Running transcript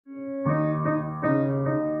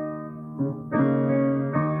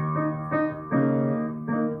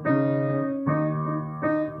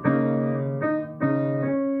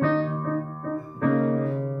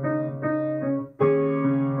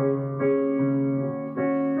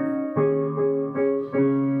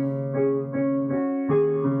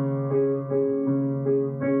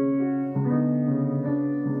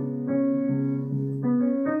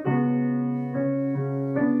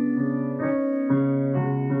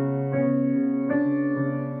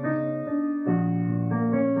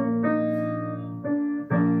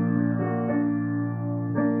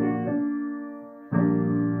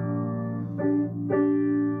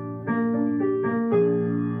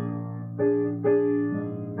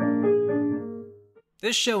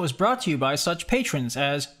This show is brought to you by such patrons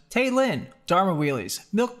as Tay Lin, Dharma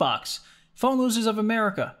Wheelies, Milkbox, Phone Losers of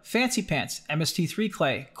America, Fancy Pants, MST3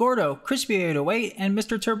 Clay, Gordo, Crispy808, and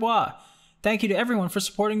Mr. Tedwwweb. Thank you to everyone for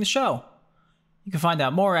supporting the show. You can find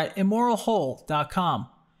out more at immoralhole.com.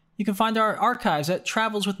 You can find our archives at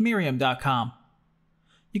travelswithmiriam.com.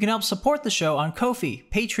 You can help support the show on Ko-fi,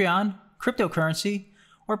 Patreon, cryptocurrency,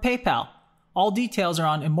 or PayPal. All details are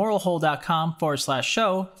on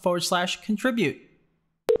immoralhole.com/show/contribute.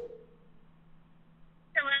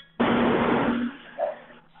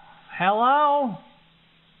 Hello?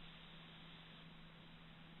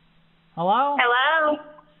 Hello? Hello?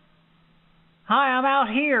 Hi, I'm out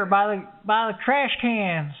here by the trash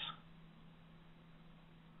cans.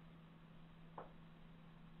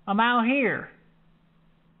 I'm out here.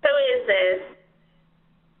 Who is this?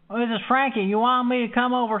 This is Frankie. You want me to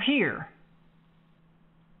come over here?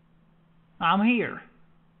 I'm here.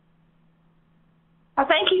 I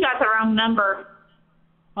think you got the wrong number.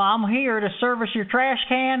 Well, I'm here to service your trash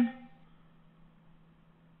can.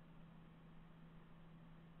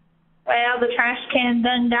 Well, the trash can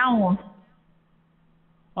done gone.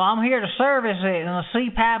 Well, I'm here to service it in a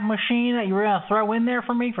CPAP machine that you were going to throw in there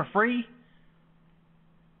for me for free.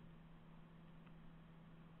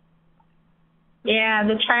 Yeah,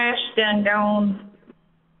 the trash done gone.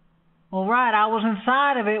 Well, right, I was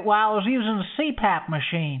inside of it while I was using the CPAP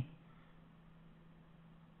machine.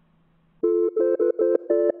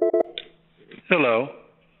 Hello.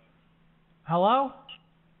 Hello?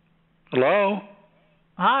 Hello?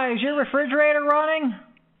 Hi, is your refrigerator running?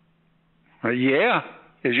 Yeah.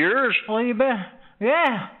 Is yours? Well, you better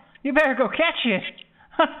go catch it.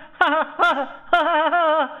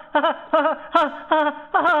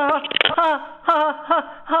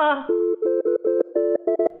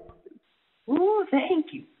 Ooh,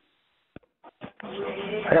 thank you.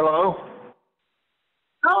 Hello?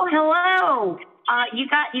 Oh, hello. You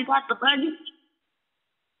got the buggy?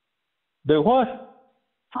 Do what?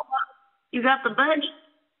 You got the buggy?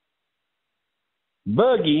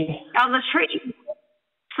 Buggy? On the trade.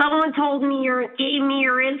 Someone gave me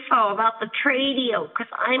your info about the Tradio because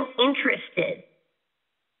I'm interested.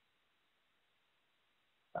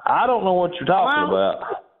 I don't know what you're talking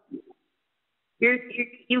about.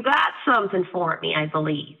 You got something for me, I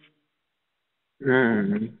believe.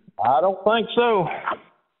 I don't think so.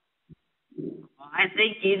 I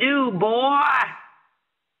think you do, boy.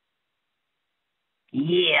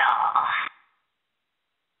 Yeah.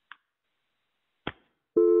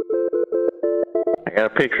 I got a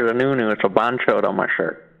picture of Nunu. It's a bonchode on my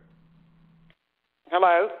shirt.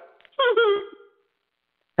 Hello?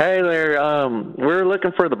 Hey there, we're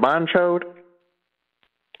looking for the bonchode.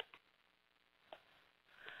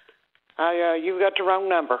 You've got the wrong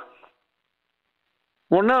number.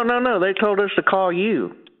 Well, no. They told us to call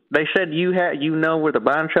you. They said you know where the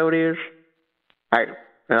bonchode is.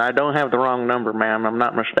 And I don't have the wrong number, ma'am. I'm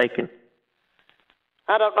not mistaken.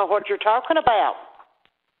 I don't know what you're talking about.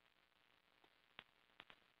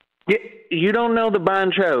 You don't know the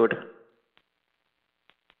bonchode.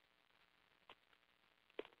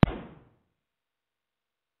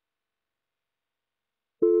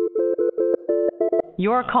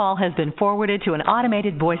 Your call has been forwarded to an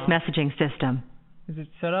automated voice messaging system. Is it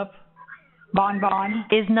set up? Bon.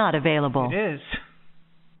 Is not available. It is.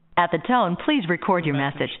 At the tone, please record your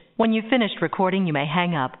message. When you've finished recording, you may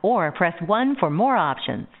hang up or press 1 for more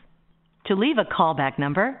options. To leave a callback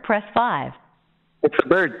number, press 5. It's the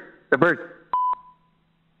bird. The bird.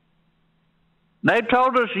 They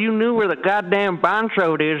told us you knew where the goddamn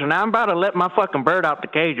bonchode is, and I'm about to let my fucking bird out the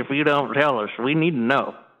cage if you don't tell us. We need to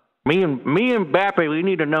know. Me and Bappy, we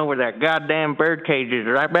need to know where that goddamn bird cage is,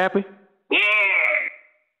 right, Bappy? Yeah.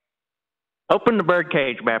 Open the bird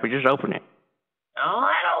cage, Bappy. Just open it. Oh,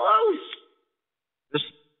 let it loose.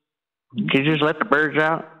 Can you just let the birds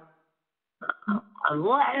out?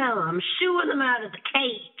 I'm shooing them out of the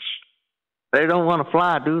cage. They don't want to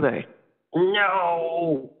fly, do they?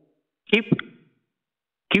 No. Keep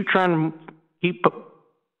trying to keep.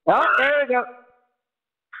 Oh, there we go.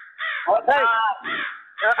 Oh, hey.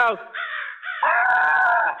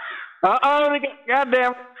 Uh-oh.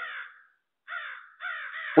 Goddamn.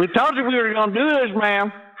 We told you we were going to do this,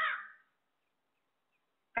 ma'am.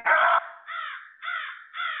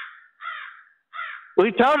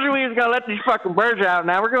 We told you we was going to let these fucking birds out.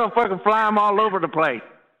 Now we're going to fucking fly them all over the place.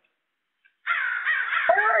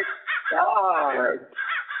 God.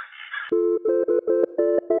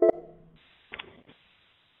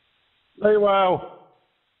 Hey, wow.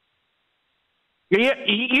 You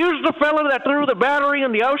use the fella that threw the battery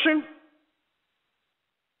in the ocean?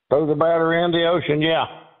 Throw the battery in the ocean, yeah.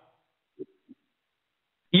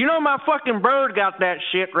 You know my fucking bird got that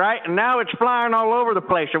shit, right? And now it's flying all over the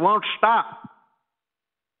place. It won't stop.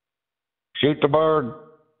 Shoot the bird.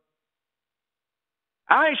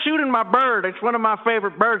 I ain't shooting my bird. It's one of my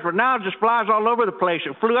favorite birds, but now it just flies all over the place.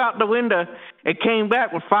 It flew out the window. It came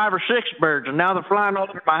back with 5 or 6 birds, and now they're flying all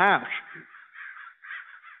over my house.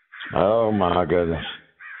 Oh, my goodness.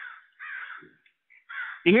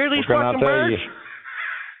 You hear these What can I fucking tell birds? you?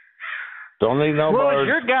 Don't need no Well, birds. it's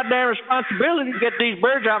your goddamn responsibility to get these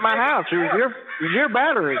birds out of my house. It's your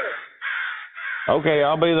battery. Okay,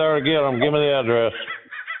 I'll be there to get them. Give me the address.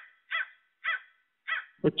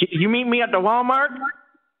 You meet me at the Walmart?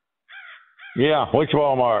 Yeah, which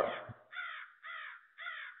Walmart?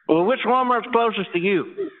 Well, which Walmart's closest to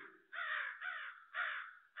you?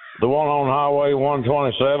 The one on Highway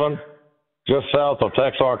 127, just south of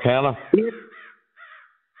Texarkana.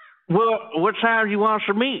 Well, what time do you want us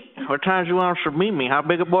to meet? What time do you want us to meet me? How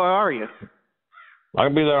big a boy are you? I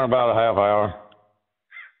can be there in about a half hour.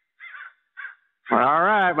 All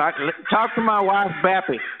right. Talk to my wife,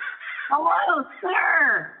 Bappy. Hello,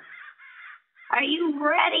 sir. Are you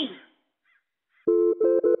ready?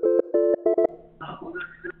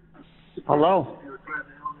 Hello.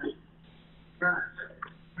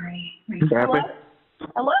 Bappy.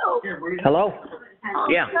 Hello. Hello.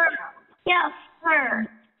 Yeah. Sir. Yes, sir.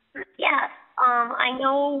 Yes. I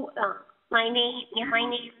know. My name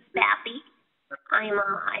is Bappy. I'm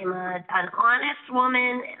an honest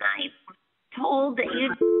woman, and I'm told that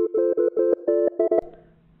you.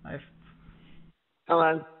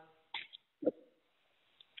 Hello.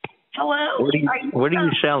 Hello. What are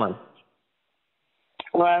you selling?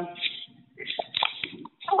 Hello.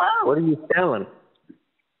 Hello. What are you selling?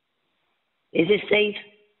 Is this Steve?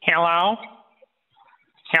 Hello?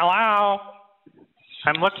 Hello?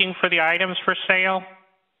 I'm looking for the items for sale.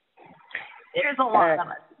 There's a lot of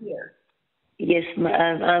us here. Yes,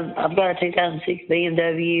 I've got a 2006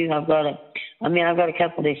 BMW. I've got a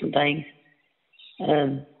couple different things.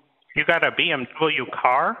 You got a BMW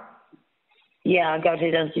car? Yeah, I've got a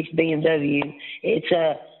 2006 BMW.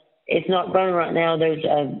 It's not running right now.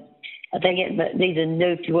 I think it needs a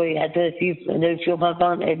new fuel. I put a new fuel pump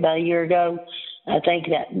on it about a year ago. I think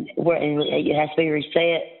that it has to be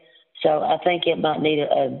reset. So I think it might need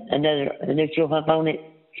a new fuel pump on it.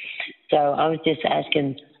 So I was just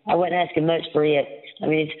asking. I wasn't asking much for it. I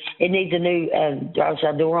mean, it needs a new driver's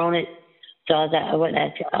side door on it. So I wasn't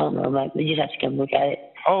asking. I don't know. You just have to come look at it.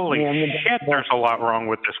 Holy shit! There's a lot wrong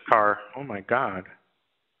with this car. Oh my god.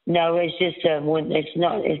 No, it's just one. It's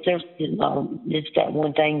not. It's just that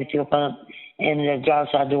one thing, the fuel pump and the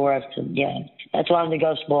driver's side door. Yeah, that's why I'm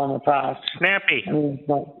negotiable on the price. Snappy. I mean,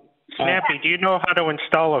 Snappy, do you know how to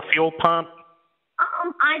install a fuel pump?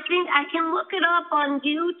 I think I can look it up on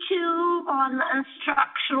YouTube on the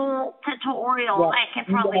instructional tutorial. Yeah. I can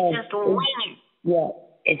probably just wing it. Yeah,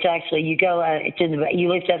 it's actually you go. It's in the. You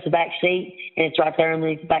lift up the back seat, and it's right there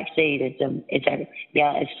underneath the back seat.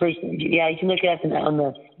 It's free. Yeah, you can look it up on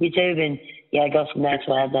the YouTube, and yeah, it goes from there. That's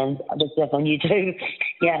what I've done. I looked it up on YouTube.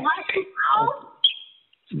 Yeah.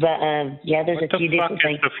 But yeah, there's a few different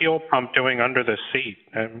things. What the fuck is the fuel pump doing under the seat?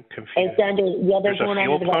 I'm confused. It's under. Yeah, there's a one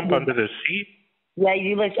fuel under the pump under the seat. Yeah,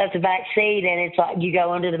 you lift up the back seat, and it's like you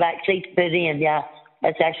go under the back seat to put it in. Yeah,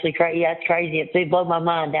 that's actually crazy. Yeah, it's crazy. It blew my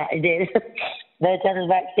mind out. It did. But it's under the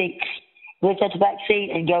back seat. Lift up the back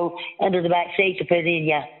seat and go under the back seat to put it in.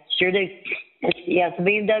 Yeah, sure do. It's a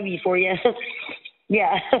BMW for you.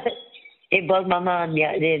 Yeah, it blew my mind.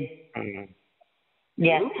 Yeah, it did. Mm-hmm.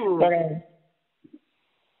 Yeah, Ooh. but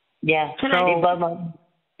yeah, it blew my.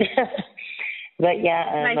 But yeah,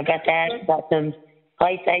 I got that. Got some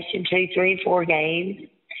PlayStation 2, 3, 4 games,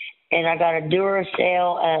 and I got a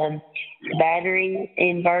Duracell battery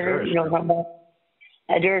inverter. You know what I'm talking about?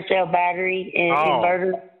 A Duracell battery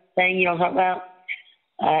inverter thing. You know what I'm talking about?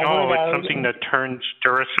 It's something that turns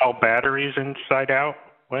Duracell batteries inside out.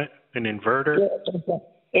 What? An inverter?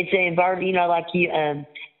 It's an inverter. You know, like you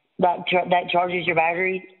that charges your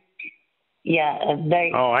battery. Yeah.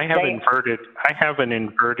 I have an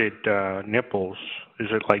inverted nipples. Is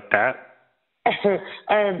it like that?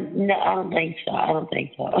 No, I don't think so. I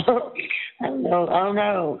don't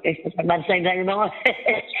know. It's about the same thing or not.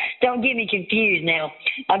 Don't get me confused now.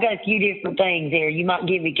 I got a few different things there. You might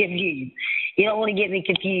get me confused. You don't want to get me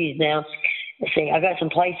confused now. Let's see. I got some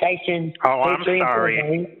PlayStation. Oh, I'm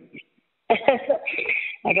sorry.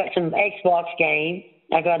 I got some Xbox games.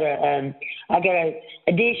 I got a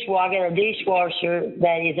dishwasher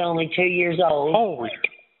that is only 2 years old. Holy.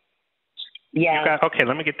 Yeah. Okay,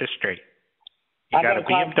 let me get this straight. You got a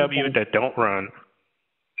BMW that don't run.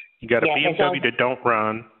 You got a BMW that don't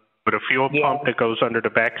run with a fuel pump that goes under the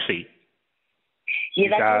back seat.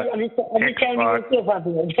 Yeah, I'm just telling you what's still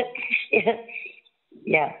popular.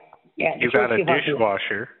 Yeah. You got a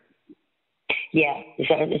dishwasher. Yeah, it's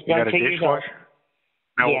you got a dishwasher.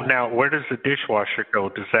 Now, where does the dishwasher go?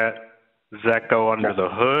 Does that go under the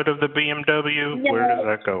hood of the BMW? No, where does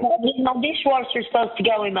that go? My dishwasher's supposed to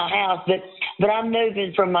go in my house, but I'm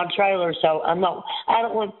moving from my trailer, so I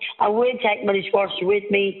don't want. I would take my dishwasher with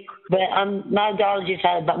me, but my daughter just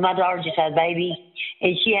had a baby,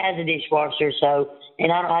 and she has a dishwasher, and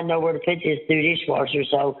I don't have nowhere to put this new dishwasher,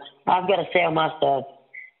 so I've got to sell my stuff.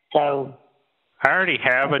 So I already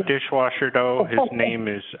have a dishwasher though. His name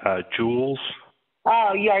is Jules.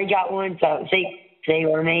 Oh, you already got one, so see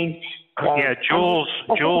what I mean? So, yeah, Jules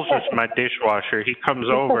is my dishwasher. He comes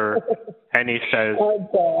over and he says,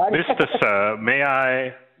 "Mr. Sir, may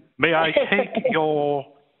I take your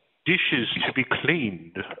dishes to be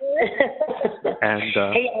cleaned?" And he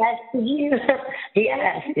asked you. He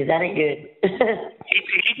asked, "Is that good?"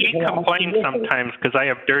 he complains sometimes because I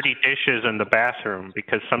have dirty dishes in the bathroom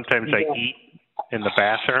because sometimes I eat in the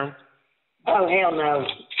bathroom. Oh hell no!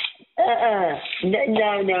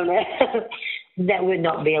 No. That would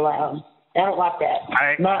not be allowed. I don't like that.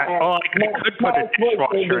 I could put a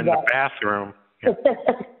dishwasher in the bathroom.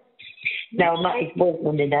 No, my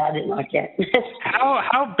ex-boyfriend did that. I didn't like that.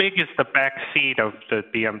 How big is the back seat of the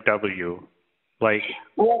BMW? Like,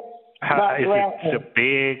 is it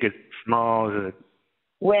big? Is it small? Is it?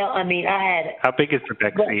 Well, I mean, I had. How big is the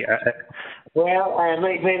back seat? Well, let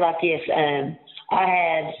me put it like this. I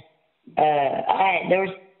had. There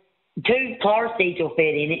was 2 car seats will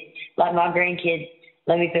fit in it. Like my grandkids.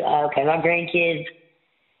 My grandkids.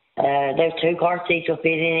 There's 2 car seats will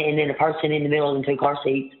fit in it, and then a person in the middle of the 2 car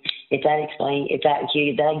seats. If that'll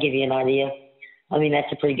give you an idea. I mean, that's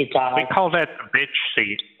a pretty good size. We call that the bitch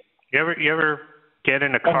seat. You ever get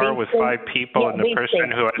in a car with 5 people and the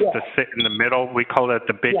person who has to sit in the middle? We call that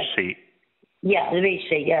the bitch seat. Yeah, the beach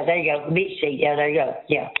seat. Yeah, there you go. The beach seat. Yeah, there you go.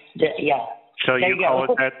 Yeah, yeah. So you call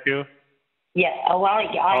it that too? Yeah. Oh, I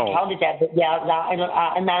called it that, but yeah,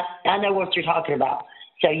 I know what you're talking about.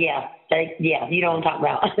 So yeah, you know what I'm talking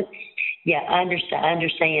about. Yeah, I understand.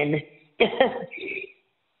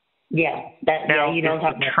 Yeah, you know what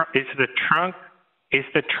I'm talking about. Is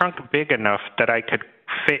the trunk big enough that I could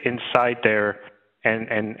fit inside there and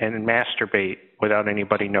masturbate without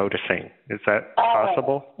anybody noticing? Is that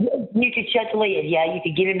possible? You could shut the lid. Yeah, you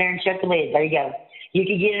could get in there and shut the lid. There you go. You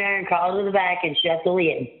could get in there and crawl to the back and shut the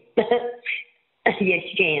lid. Yes,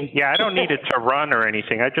 you can. Yeah, I don't need it to run or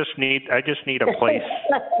anything. I just need a place,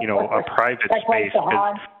 a private space.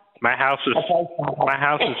 My house is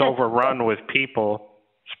overrun with people,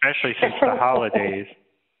 especially since the holidays.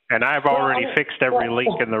 And I've already fixed every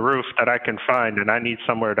leak in the roof that I can find, and I need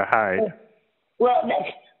somewhere to hide. Well,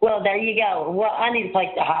 there you go. Well, I need a place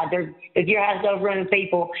to hide. If your house is overrun with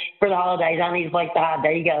people for the holidays, I need a place to hide.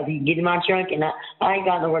 There you go. You can get in my trunk, and I ain't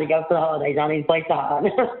got nowhere to go for the holidays. I need a place to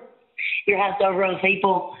hide. Your house is overrun with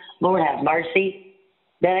people, Lord have mercy.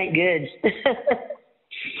 That ain't good.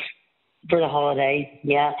 For the holidays,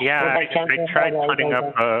 yeah. Yeah, I tried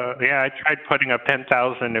putting up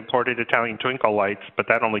 10,000 imported Italian twinkle lights, but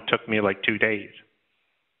that only took me like 2 days.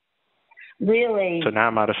 Really? So now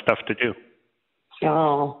I'm out of stuff to do.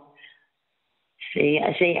 Oh.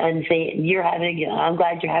 You're I'm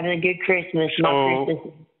glad you're having a good Christmas. So, my Christmas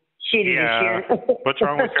is shitty this year. What's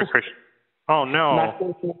wrong with your Christmas? Oh no.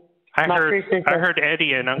 I heard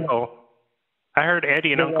Eddie and Uncle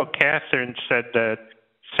Catherine said that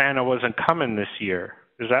Santa wasn't coming this year.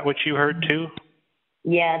 Is that what you heard too?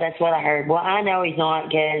 Yeah, that's what I heard. Well, I know he's not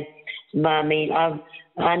because, I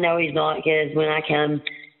know he's not because when I come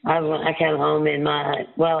home in I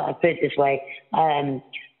put it this way, I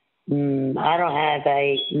don't have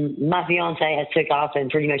my fiance has took off and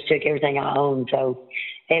pretty much took everything I own. So,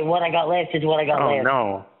 and what I got left is what I got left. Oh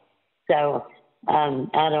no. So,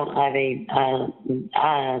 I don't have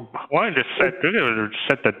I wanted to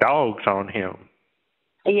set the dogs on him.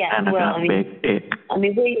 Yeah, well, we've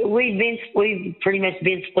pretty much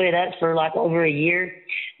been split up for like over a year.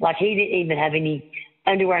 Like he didn't even have any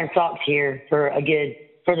underwear and socks here for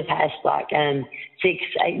the past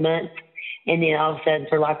 6-8 months, and then all of a sudden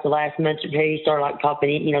for like the last month or two, he started like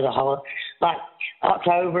popping in, like September,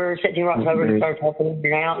 October, he started popping in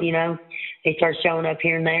and out, he started showing up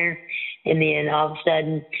here and there, and then all of a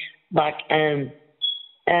sudden, like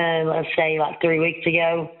let's say like 3 weeks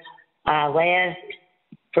ago, I left.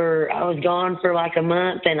 I was gone for like a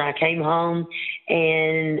month, and I came home,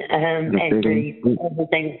 and everything was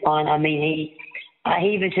gone. I mean, he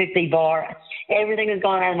even took the bar. Everything was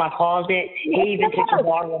gone out of my closet. He even took the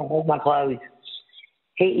bar where I hung my clothes.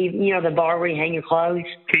 The bar where you hang your clothes.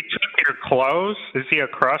 He took your clothes? Is he a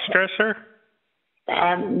cross-dresser?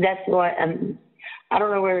 That's what I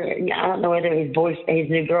don't know whether his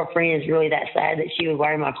new girlfriend is really that sad that she would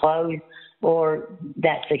wear my clothes, or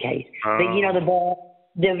that's the case. But you know the bar,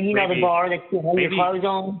 the bar that you hang your clothes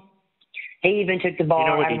on. He even took the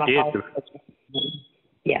bar out of my clothes.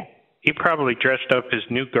 Yeah. He probably dressed up his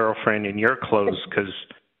new girlfriend in your clothes because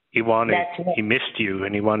he missed you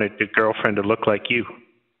and he wanted the girlfriend to look like you.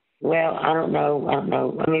 Well, I don't know. I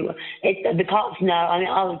mean, the cops know. I mean,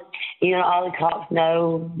 all the cops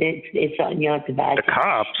know it's something to buy. The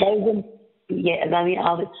cops? Yeah, I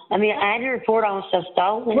had to report on stuff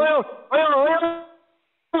stolen.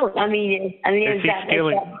 I mean, is he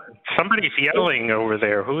stealing? Somebody's yelling over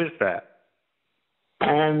there. Who is that?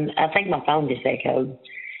 I think my phone just echoed.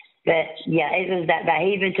 But yeah, it was that bad.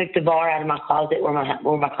 He even took the bar out of my closet where my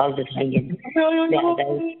clothes was hanging.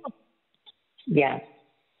 Yeah.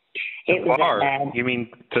 It was bar? That bad. You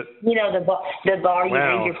mean the bar you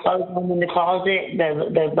hang your clothes on in the closet,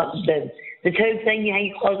 the tube thing you hang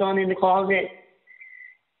your clothes on in the closet.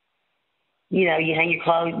 You hang your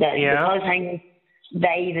clothes. The clothes hangers.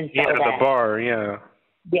 They even stole that. The bar. Yeah.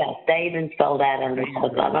 Yeah, they even stole that under the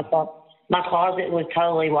closet. My closet was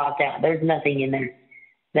totally wiped out. There's nothing in there.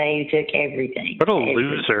 They took everything. What a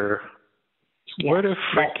loser! Yeah, what a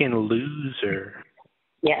freaking loser!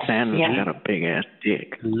 Yeah, Santa's got a big ass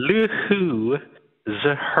dick. Loser.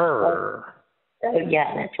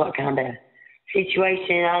 Yeah, that's what kind of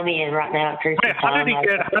situation I'm in right now at Christmas time.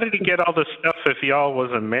 How did he get all the stuff if y'all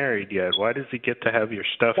wasn't married yet? Why does he get to have your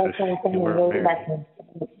stuff if you weren't married?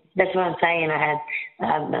 That's what I'm saying.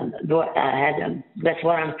 That's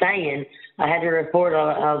what I'm saying. I had to report a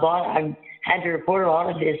lot. I had to report a lot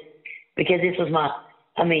of this because this was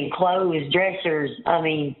clothes, dressers,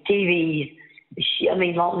 TVs.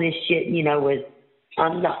 All this shit, was.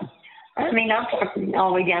 I'm talking all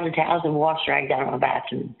the way down to towels and wash rags out of my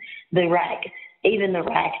bathroom. The rack, even the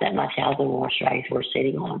rack that my towels and wash rags were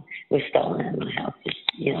sitting on, was stolen out of my house. Just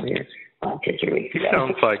here. 2 or 3 weeks ago. He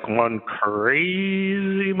sounds like one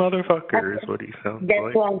crazy motherfucker is what he sounds like.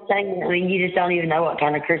 That's what I'm saying. You just don't even know what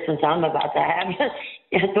kind of Christmas I'm about to have.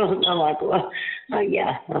 I'm like, well,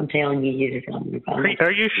 yeah, I'm telling you, you just don't know.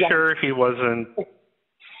 Are you sure he wasn't?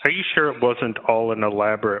 Are you sure it wasn't all an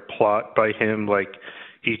elaborate plot by him? Like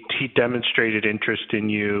he demonstrated interest in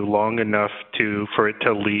you long enough for it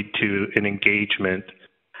to lead to an engagement.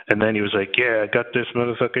 And then he was like, yeah, I got this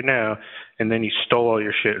motherfucker now. And then he stole all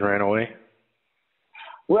your shit and ran away.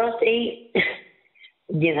 Well, see,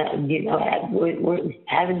 we're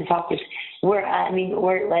having to talk we're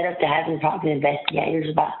led up to having to talk to investigators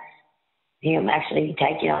about him actually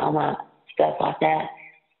taking all my stuff like that.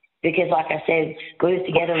 Because, like I said, we was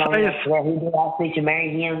together long enough where he did ask me to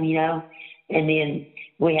marry him, and then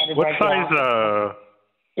we had to break it off.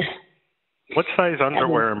 What size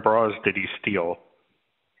underwear and bras did he steal?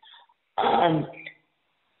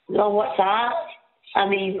 What size?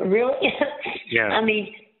 Really? Yeah.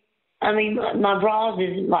 My bras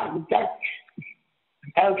is like that.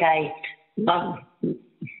 Okay. I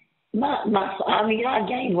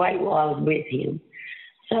gained weight while I was with him.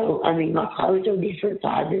 So, my clothes are different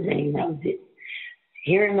sizes, and he knows it.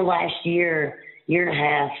 Here in the last year and a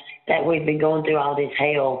half that we've been going through all this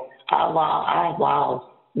hell, I've lost.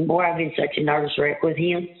 More I've been such a nervous wreck with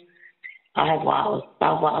him. I've lost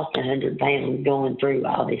 100 pounds going through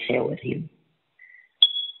all this hell with him.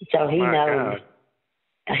 So he knows.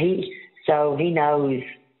 God. He knows.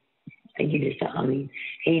 He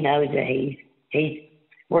knows that he's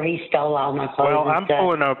where he stole all my clothes. Well, I'm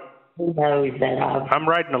pulling up. He knows that I'm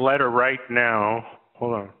writing a letter right now.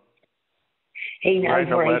 Hold on. He knows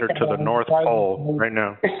writing where a letter to the North Pole right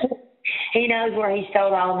now. He knows where he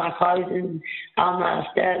stole all my clothes and all my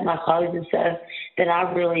stuff, my clothes and stuff. That I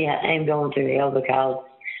really am going through hell because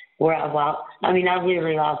where I've lost. I've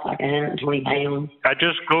literally lost like 120 pounds. I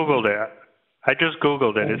just Googled it.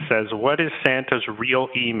 It says, what is Santa's real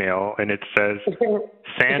email? And it says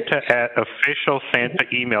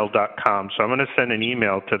Santa@officialsantaemail.com. So I'm going to send an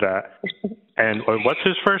email to that. And what's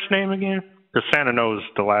his first name again? Because Santa knows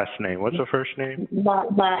the last name. What's the first name?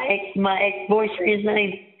 My ex-boyfriend's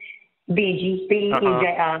name, BG.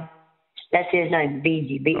 B-E-J-I. That's his name,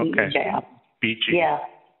 BG. B-E-J-I. BG. Yeah.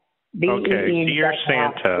 Okay. Dear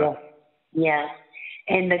Santa. Yeah.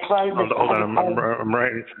 And the clothes. Hold on. I'm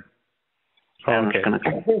writing. Okay.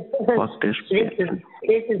 What's this?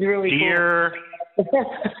 This is really Dear cool.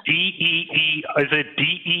 D-E-E, is it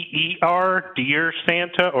D-E-E-R, Dear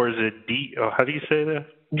Santa, or is it D, how do you say that?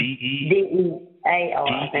 D-E? D-E-A-R,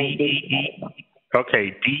 I think.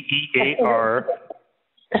 Okay, D-E-A-R,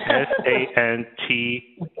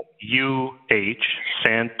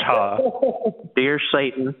 Santa. Dear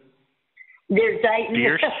Satan. Dear Satan.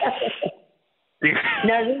 Dear,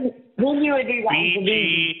 no, then you would be writing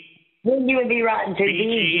to Then you would be writing to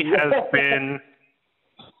BG has been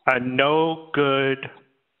a no-good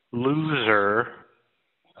loser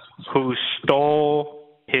who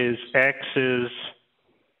stole his ex's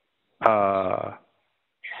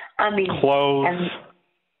clothes,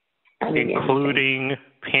 including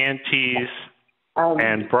panties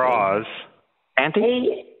and bras.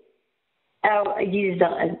 Panties? You just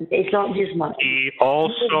don't. It's not just money. He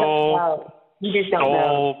also stole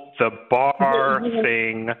the bar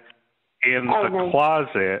thing in the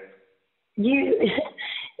closet.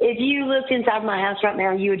 If you looked inside my house right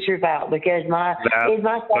now, you would trip out because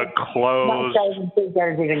the clothes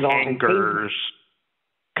hangers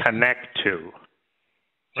connect to.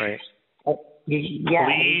 Right.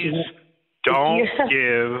 Please don't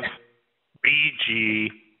give BG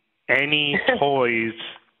any toys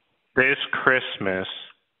this Christmas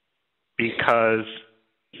because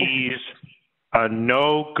he's a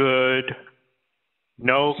no good,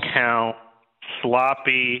 no count,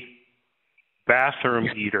 sloppy bathroom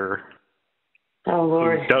eater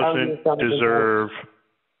who doesn't deserve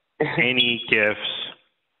any gifts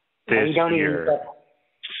this year.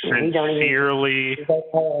 Sincerely,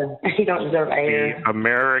 he don't deserve the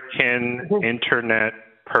American internet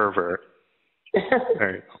pervert.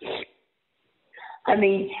 There you go.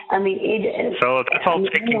 So that's all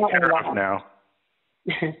taken care of now.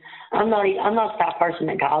 I'm not that person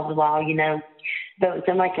that calls the law, but when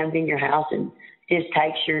somebody comes in your house and just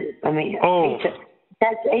takes your, I need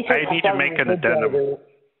to make an addendum.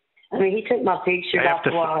 He took my pictures off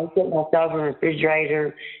the wall. He took my stove and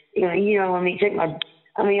refrigerator. He took my.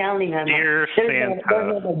 I don't even have Dear Santa,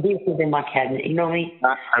 there's no dishes in my cabinet. You know what I mean?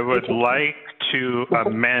 I would like to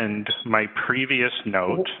amend my previous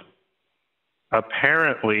note.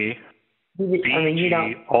 Apparently,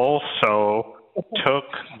 BG also took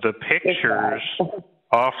the pictures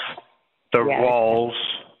off the walls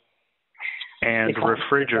and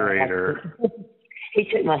refrigerator. He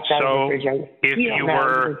took my refrigerator. If you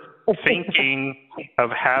were thinking of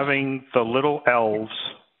having the little elves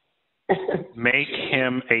make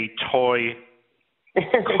him a toy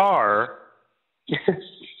car,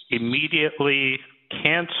 immediately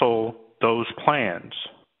cancel those plans.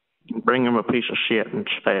 Bring him a piece of shit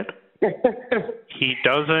instead. He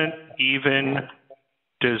doesn't even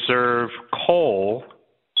deserve coal.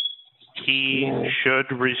 He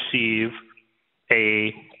should receive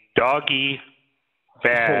a doggy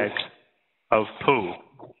bag of poo.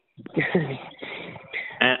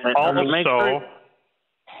 Also,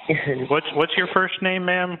 what's your first name,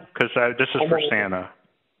 ma'am? Because this is for Santa.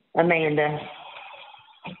 Amanda.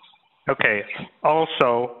 Okay.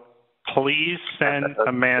 Also, please send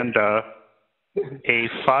Amanda a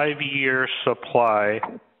 5-year supply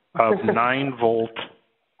of 9-volt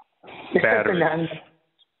batteries.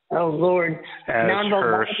 Oh, Lord. As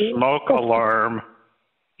her smoke alarm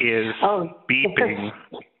is beeping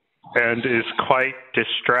and is quite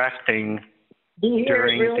distracting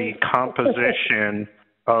during the composition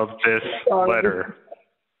of this letter.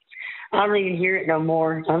 I don't even hear it no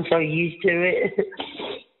more. I'm so used to it.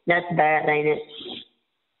 That's bad, ain't it?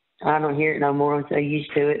 I don't hear it no more. I'm so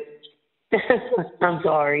used to it. I'm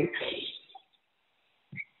sorry.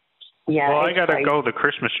 Yeah. Well, I gotta go. The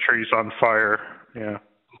Christmas tree's on fire. Yeah.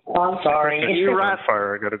 Oh, I'm sorry. You on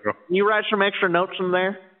fire. I gotta go. You write some extra notes in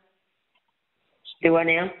there? Do I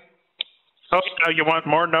now? Oh, you want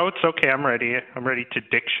more notes? Okay, I'm ready. I'm ready to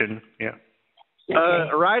diction. Yeah.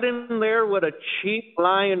 Right in there with a cheap,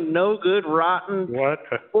 lying, no good, rotten, what?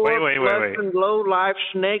 Wait. low life,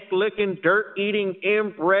 snake licking, dirt eating,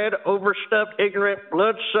 inbred, overstuffed, ignorant,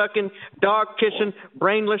 blood sucking, dog kissing,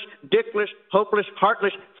 brainless, dickless, hopeless,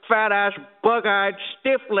 heartless, fat ass, bug eyed,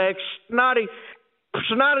 stiff legged, snotty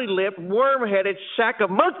lipped, worm headed sack of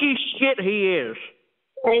monkey shit he is.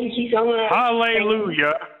 Thank you so much.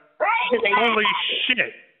 Hallelujah. Holy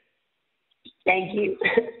shit. Thank you.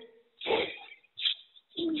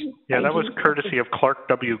 Yeah, that was courtesy of Clark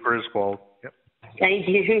W. Griswold. Yep. Thank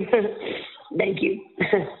you. Thank you.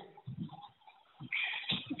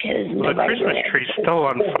 The Christmas tree's still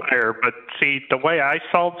on fire, but see, the way I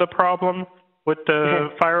solved the problem with the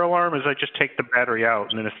fire alarm is I just take the battery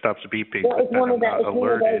out and then it stops beeping. Well, it's one of those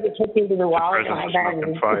that took into the wall. I don't have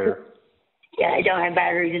batteries. Fire. Yeah, I don't have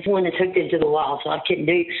batteries. It's one that took into the wall, so I couldn't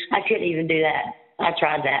even do that. I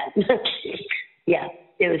tried that. Yeah.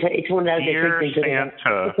 It's one of those. Dear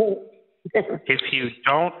Santa, if you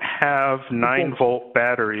don't have 9-volt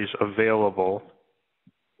batteries available,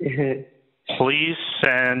 please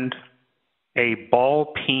send a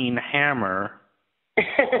ball peen hammer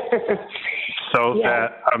so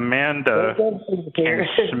that Amanda can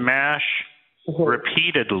smash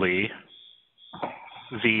repeatedly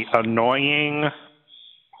the annoying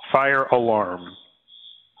fire alarm.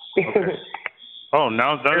 Okay. Oh,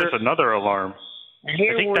 now there's another alarm. I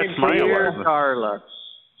think that's my alarm. Carla.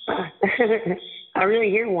 I really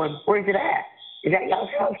hear one. Where's it at? Is that y'all's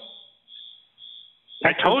house?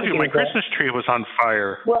 I told you my Christmas tree was on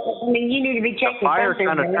fire. Well, I mean, you need to be checking. The fire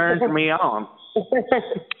kind of turns me on.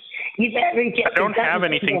 You better be checking. I don't have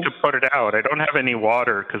anything to put it out. I don't have any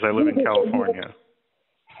water because I live in California.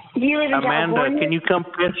 You live in Amanda, California? can you come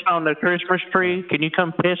piss on the Christmas tree? Can you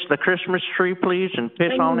come piss the Christmas tree, please, and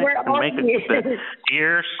piss on it and make it?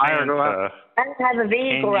 Dear Santa, I don't have a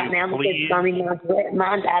vehicle right now because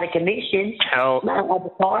mine's out of commission. Tell I don't have a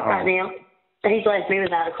car right now. He's left me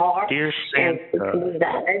without a car. Dear Santa,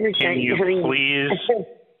 can you please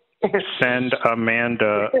send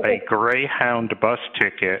Amanda a Greyhound bus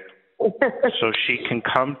ticket so she can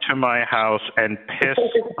come to my house and piss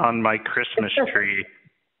on my Christmas tree,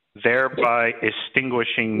 thereby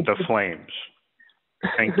extinguishing the flames?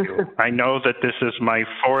 Thank you. I know that this is my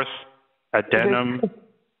fourth addendum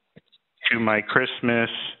to my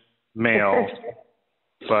Christmas mail,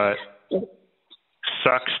 but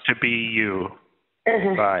sucks to be you.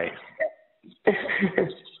 Bye.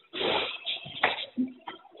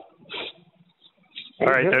 All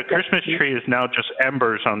right, the Christmas tree is now just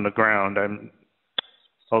embers on the ground.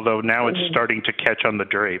 Although now it's starting to catch on the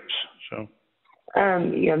drapes. So. I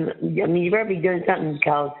mean, you better be doing something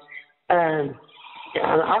because I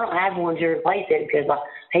don't have one to replace it because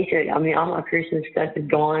he said, I mean, all my Christmas stuff is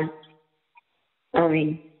gone. I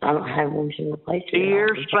mean, I don't have one to replace it. Dear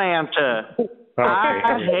Santa,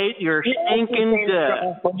 I hate your stinking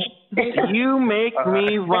guts. You make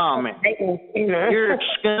me vomit. You're a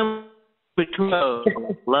scum between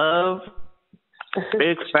love,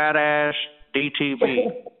 big fat ass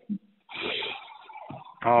DTB.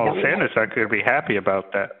 Oh, Santa's not going to be happy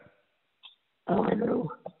about that. Oh, I know.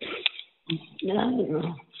 Yeah, I don't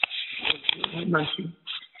know.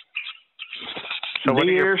 So what are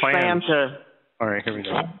Dear your plans? Santa. All right, here we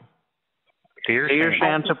go. Dear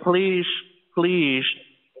Santa, please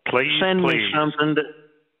send me something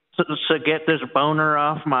to get this boner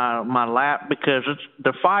off my lap because it's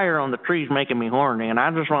the fire on the tree's making me horny, and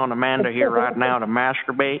I just want Amanda here right now to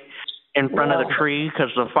masturbate in front of the tree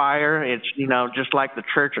because the fire, it's, you know, just like the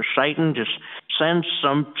Church of Satan, just sends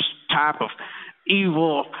some type of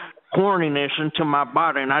evil horniness into my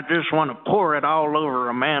body, and I just want to pour it all over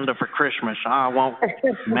Amanda for Christmas. I want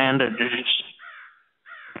Amanda to just...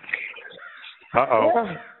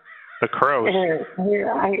 Uh-oh. The crows.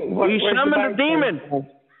 You summoned a demon.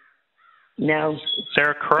 No.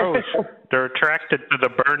 They're crows. They're attracted to the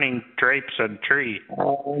burning drapes and tree.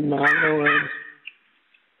 Oh, my Lord.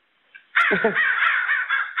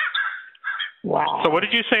 Wow. So what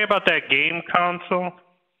did you say about that game console?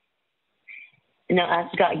 No,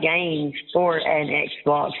 I've got games for an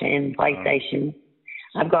Xbox and PlayStation.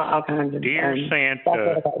 I've got all kinds of Dear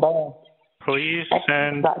Santa, please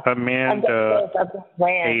send Amanda a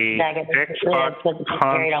Xbox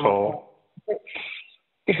console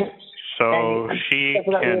so she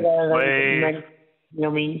can play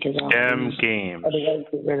them games.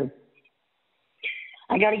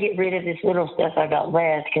 I got to get rid of this little stuff I got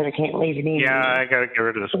left because I can't leave it in. Yeah, I got to get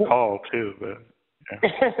rid of this call too. But yeah.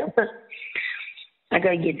 I got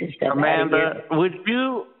to get this stuff Amanda, out of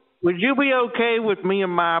here. would you be okay with me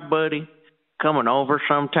and my buddy coming over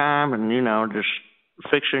sometime and, you know, just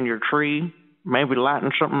fixing your tree, maybe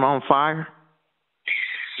lighting something on fire,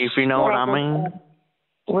 if you know what I mean?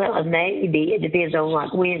 Well, maybe. It depends on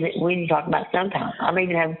like when you talk about sometime. I don't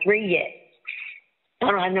even have a tree yet.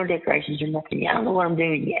 I don't have no decorations or nothing yet. I don't know what I'm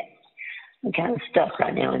doing yet. I'm kind of stuck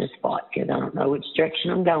right now in a spot because I don't know which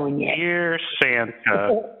direction I'm going yet. Dear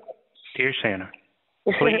Santa,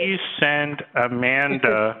 please send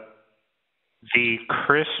Amanda the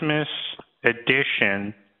Christmas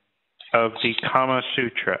edition of the Kama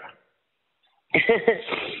Sutra.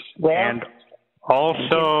 Well, and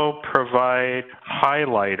also provide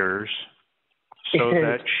highlighters so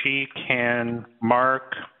that she can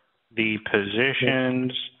mark the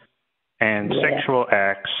positions and sexual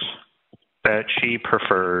acts that she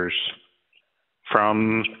prefers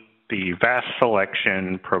from the vast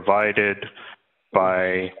selection provided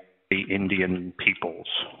by the Indian peoples.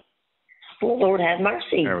 Lord have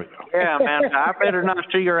mercy. There we go. Yeah, man, I better not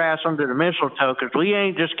see your ass under the mistletoe because we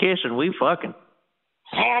ain't just kissing, we fucking.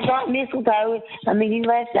 Hey, I got mistletoe. I mean, you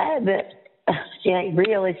left that, but it ain't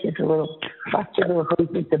real. It's just a little, like the little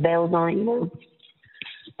hoop with the bells on it, you know.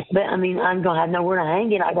 But I mean, I'm gonna have nowhere to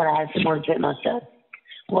hang it. I gotta have somewhere to put my stuff.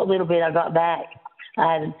 What little bit I got back,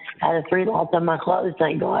 I had a 3 lots of my clothes.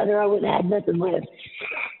 Thank God, or I wouldn't have had nothing left.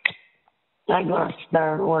 I'm gonna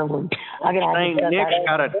burn one of them. I gotta have Dang, Nick's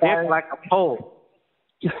got a dick like a pole.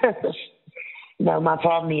 No, my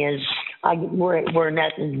problem is where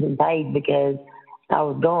nothing's been paid because I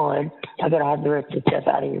was gone. I gotta have the rest of the stuff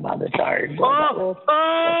out of here by the third.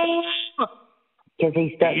 Because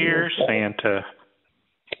he's stuck. Dear Santa,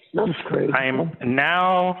 I'm screwed. I'm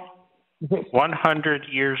now 100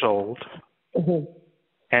 years old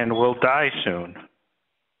and will die soon.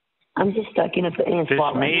 I'm just stuck in a spot. This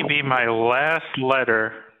may be my last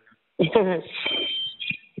letter.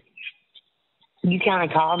 You kind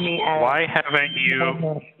of called me. Why haven't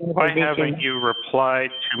you replied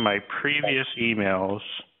to my previous emails?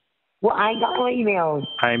 Well, I got no emails.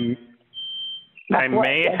 I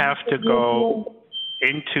may have to go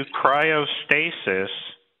into cryostasis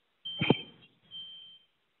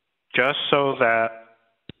just so that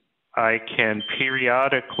I can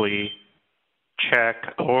periodically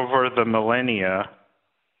check over the millennia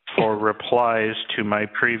for replies to my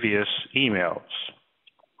previous emails.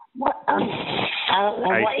 What? I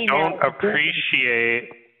don't appreciate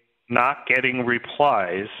not getting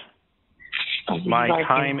replies. My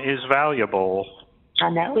time is valuable. I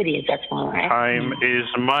know it is. That's why. Time is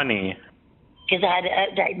money. Because I had to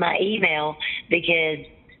update my email because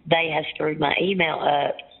they have screwed my email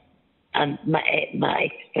up. My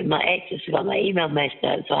exes got my email messed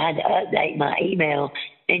up, so I had to update my email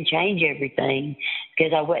and change everything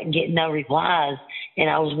because I wasn't getting no replies, and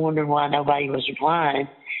I was wondering why nobody was replying.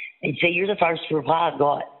 And see, you're the first reply I've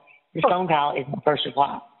got. The phone call is my first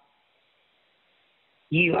reply.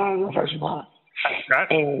 You are my first reply.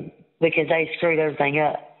 And because they screwed everything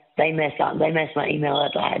up, they messed my email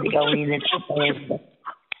up. I had to go in and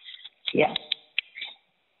yeah,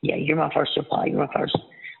 you're my first reply. You're my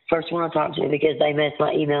first one I talked to because they messed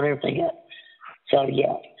my email and everything up. So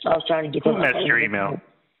yeah, I was trying to get. Who messed your email?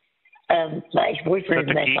 My ex-boyfriend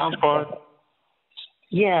messed Geek on. Squad?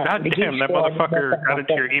 Yeah. God damn, that motherfucker got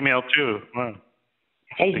into your email too. Wow.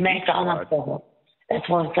 He's messed all my stuff. That's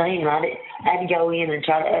one thing. I had to go in and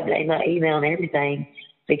try to update my email and everything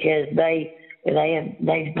because they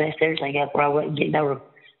messed everything up where I wouldn't get no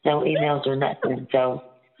emails or nothing. So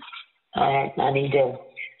I need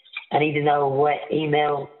to know what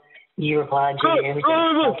email you replied to and everything.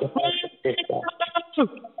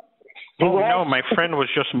 Oh no, my friend was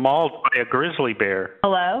just mauled by a grizzly bear.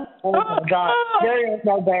 Hello? Oh my God, there ain't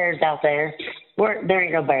no bears out there. There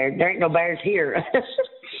ain't no bears. There ain't no bears here.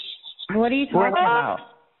 What are you talking about?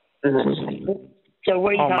 So what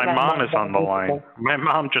are you talking my about? mom is on the line. My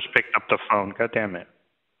mom just picked up the phone. God damn it.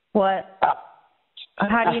 What?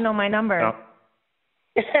 How do you know my number? No.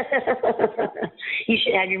 You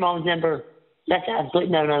should have your mom's number. That's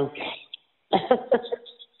absolute no.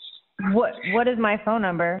 What is my phone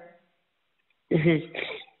number?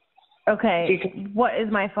 Okay. What is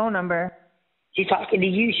my phone number? She's talking to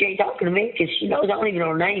you. She ain't talking to me because she knows I don't even know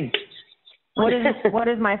her name. What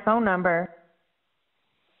is my phone number?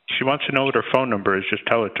 She wants to know what her phone number is. Just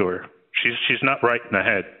tell it to her. She's not right in the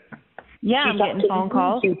head. Yeah, I'm getting phone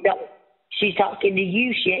calls. She's talking to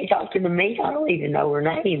you. She ain't talking to me. I don't even know her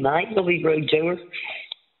name. I ain't gonna be rude to her.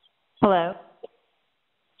 Hello.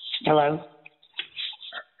 Hello.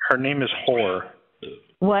 Her name is Whore.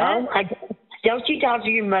 What? Don't you talk to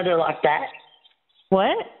your mother like that.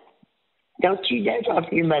 What? Don't you dare talk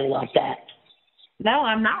to your mother like that. No,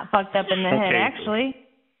 I'm not fucked up in the head, actually.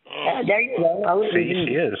 There you go. See,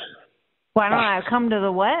 she is. Why don't I come to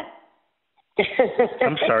the what?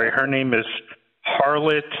 I'm sorry. Her name is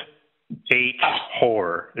Harlot H.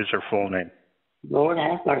 Whore is her full name. Lord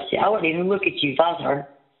have mercy. I wouldn't even look at you if I was her.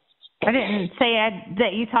 I didn't say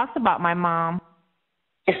that you talked about my mom.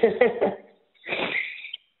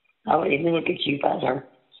 I wouldn't even look at you if I was her.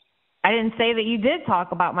 I didn't say that you did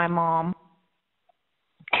talk about my mom.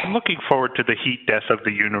 I'm looking forward to the heat death of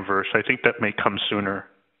the universe. I think that may come sooner.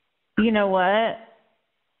 You know what?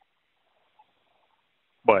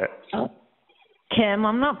 What? Kim,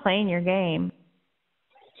 I'm not playing your game.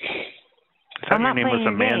 I thought your name was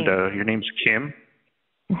Amanda. Your name's Kim?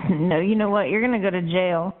 No, you know what? You're going to go to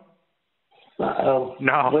jail. Uh-oh.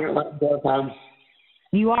 No. We don't like jail time.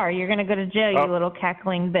 You are. You're going to go to jail, you little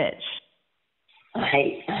cackling bitch. I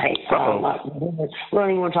hate. We don't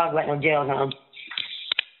even want to talk about no jail time.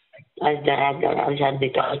 I just had to be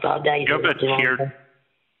talked all day. Do you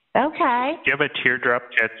have a teardrop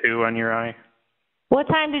tattoo on your eye? What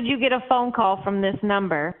time did you get a phone call from this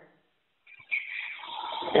number?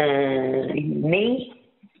 Me?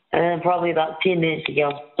 Probably about 10 minutes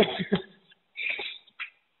ago.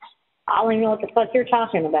 I don't even know what the fuck you're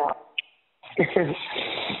talking about.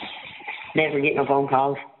 Never get no phone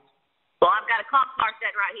calls. Well, I've got a call card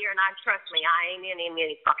set right here, and trust me, I ain't in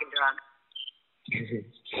any fucking drugs.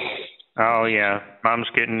 Oh yeah, Mom's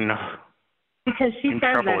getting Because she in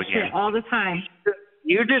says trouble that again. shit all the time.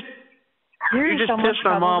 You just pissed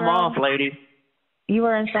our mom off, lady. You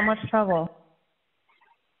are in so much trouble.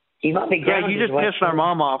 You might be Yeah, you just pissed our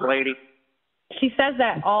mom off, lady. She says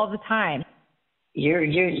that all the time.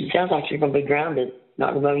 It sounds like you're gonna be grounded.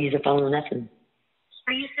 Not gonna use a phone or nothing.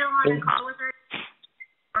 Are you still on the call with her?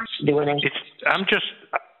 Doing it. I'm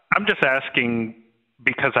just asking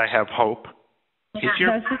because I have hope. Is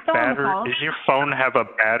your No, she's still on the call. Does your phone have a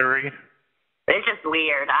battery? It's just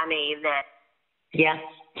weird. I mean that. Yeah.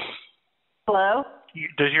 Hello?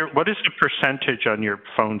 What is the percentage on your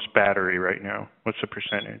phone's battery right now? What's the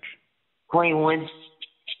percentage? 21.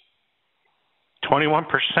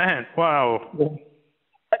 21%. Wow.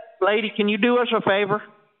 Lady, can you do us a favor?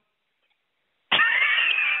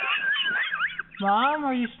 Mom,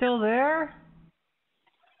 are you still there?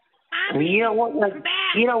 You don't want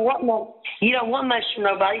much from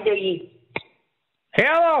nobody, do you?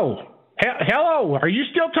 Hello. Hello. Are you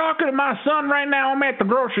still talking to my son right now? I'm at the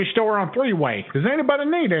grocery store on Three-Way. Does anybody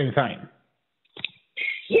need anything?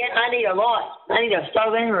 Yeah, I need a lot. I need a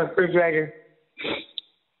stove and a refrigerator.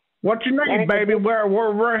 What you need, baby?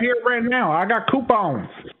 We're here right now. I got coupons.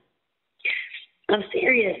 I'm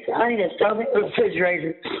serious. I need a stove and a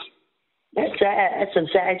refrigerator. That's sad. That's some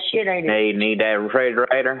sad shit, ain't it? Hey, you need that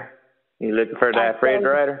refrigerator? You looking for that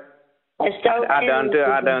refrigerator? I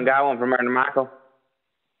done got one from Ernie Michael.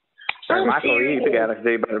 Ernie Michael, you got to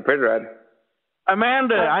see about the refrigerator.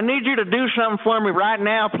 Amanda, I need you to do something for me right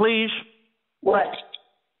now, please. What?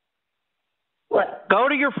 What? Go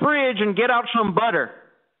to your fridge and get out some butter.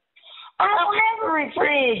 I don't have a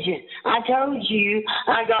refrigerator. I told you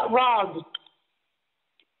I got robbed.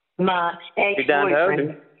 My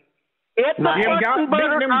ex-boyfriend. Get the fucking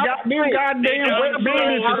butter out. Goddamn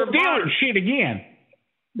business stealing shit again.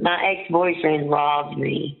 My ex-boyfriend robbed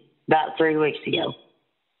me about 3 weeks ago.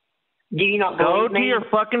 Do you not go believe me? To your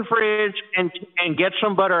fucking fridge and get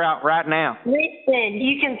some butter out right now? Listen,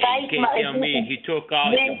 you can face you can't tell me he took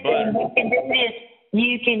all your butter. You can do this.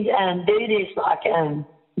 You can do this like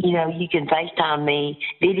you can FaceTime me,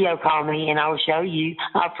 video call me, and I will show you.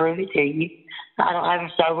 I'll prove it to you. I don't have a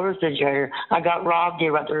stove or refrigerator. I got robbed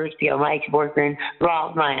here about 3 weeks ago. My ex-boyfriend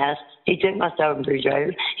robbed my house. He took my stove and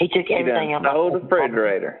refrigerator. He took everything out. The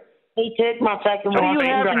refrigerator. He took my fucking. What do you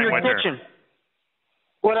have in your kitchen?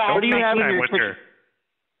 What do you have in your kitchen?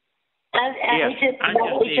 I just need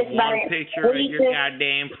one picture of your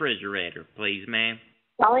goddamn refrigerator, please, ma'am.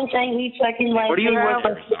 The only thing he fucking left what do you have?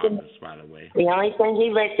 By the way. The only thing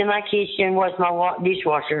he left in my kitchen was my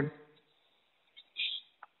dishwasher.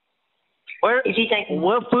 What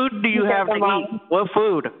food do you have to eat? What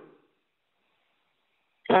food?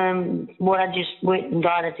 What I just went and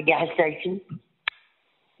got at the gas station.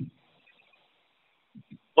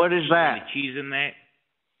 What is that? Any cheese in that?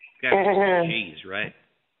 Got some cheese, right?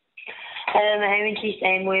 A ham and cheese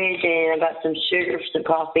sandwich, and I got some sugar for some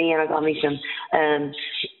coffee, and I got me some.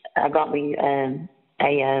 I got me a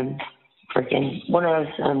freaking one of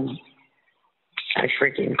those a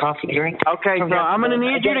freaking coffee drink. Okay, so I'm gonna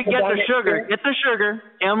need you to get the sugar. Get the sugar.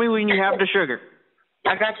 Tell me when you have the sugar.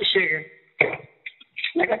 I got the sugar.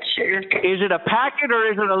 Is it a packet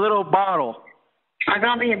or is it a little bottle? I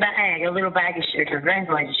got me a little bag of sugar,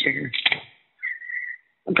 granulated sugar.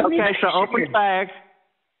 Okay, so open the bag.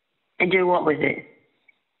 And do what with it?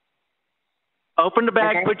 Open the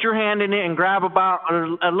bag, put your hand in it, and grab about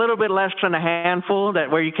a little bit less than a handful,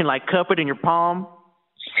 where you can like cup it in your palm.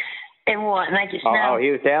 And what? Make it snow? Oh, he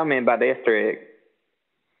was telling me about this trick.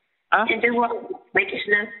 Huh? And do what? Make it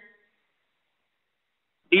snow?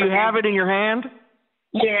 Do you have it in your hand?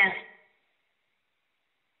 Yeah.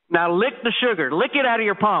 Now lick the sugar. Lick it out of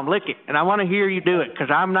your palm. Lick it. And I want to hear you do it, because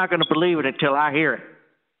I'm not going to believe it until I hear it.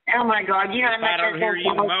 Oh, my God. You know, if I don't hear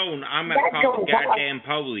you moan, I'm going to call the goddamn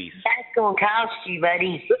police. That's going to cost you,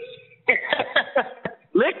 buddy.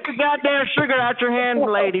 Lick the goddamn sugar out your hand,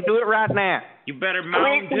 lady. Do it right now. You better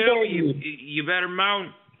moan, too. You better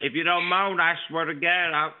moan. If you don't moan, I swear to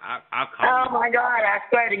God, I'll call you. Oh, my God. I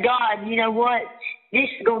swear to God. You know what? This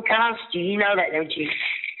is going to cost you. You know that, don't you?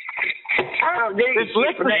 I don't do this. Just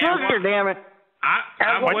lick the sugar, damn it.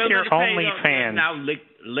 What's your OnlyFans? Now lick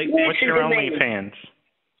What's your OnlyFans?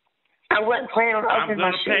 I wasn't planning on opening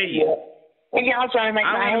my shit. And y'all trying to make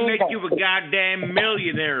my hands. I'm going to make you a goddamn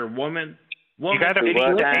millionaire, woman. You got to Did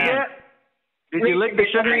you lick the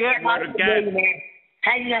sugar yet?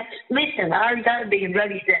 How you know? Listen, I already got a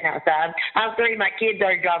BMW sitting outside. All three of my kids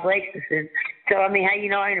already drive Lexuses. So, I mean, how you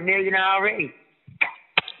know I ain't a millionaire already?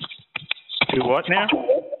 Do what now?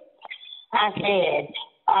 I said,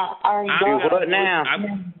 I already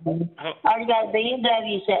got a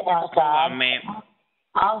BMW sitting outside. Oh, ma'am.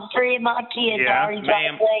 All three of my kids already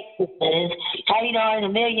drive Lexuses. How you know I ain't a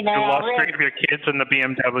millionaire You lost already? 3 of your kids in the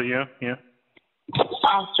BMW, yeah.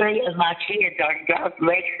 All three of my kids already drive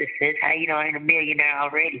Lexuses. How you know I ain't a millionaire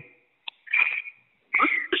already?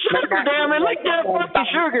 Sugar, damn it. Look at that fucking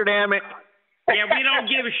sugar, damn it. Yeah, we don't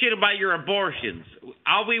give a shit about your abortions.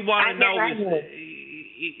 All we want to know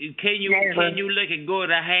is, can you lick a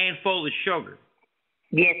good a handful of sugar?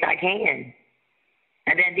 Yes, I can.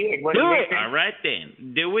 And I did. What Do you it. listening? All right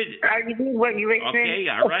then. Do it. I already did. What you listening? Okay,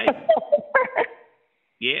 all right.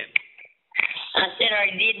 Yeah. I said I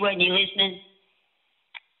already did. Wasn't you listening?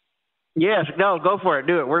 Yes, no, go for it.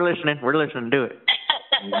 Do it. We're listening. Do it.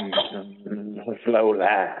 Slow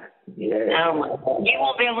lie. Yeah. Oh, my God. You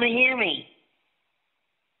won't be able to hear me.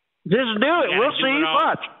 Just do it. We'll see.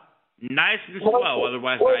 Watch. Nice and slow,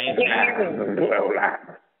 otherwise I ain't Slow lie.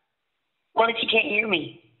 What if you can't hear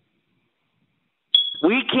me?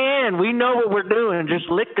 We can. We know what we're doing. Just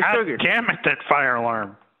lick the sugar. Damn it, that fire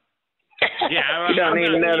alarm. Yeah, You don't need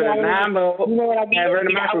another 9-volt. Have her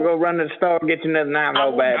and Michael go run to the store and get you another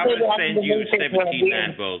 9-volt battery. I'm going to send you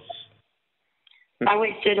 17 9-volts. I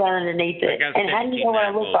went stood down underneath it. And how do you know what I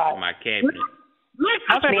look like? My cabinet.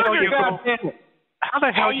 How the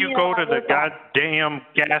hell you go to the goddamn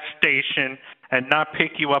gas station and not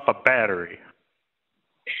pick you up a battery?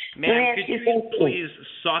 Ma'am, could you please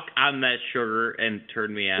suck on that sugar and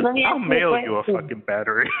turn me on? I'll mail you a fucking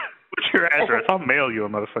battery. What's your address? I'll mail you a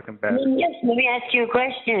motherfucking battery. Yes, let me ask you a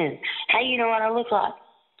question. How you know what I look like?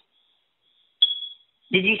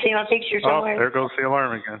 Did you see my picture somewhere? Oh, there goes the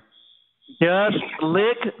alarm again. Just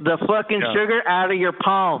lick the fucking sugar out of your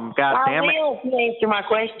palm. God damn it. I will if you answer my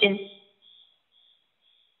question.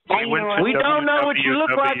 We don't know what you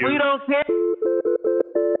look like. We don't care.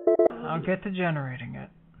 I'll get to generating it.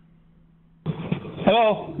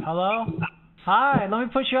 Hello? Hello? Hi, let me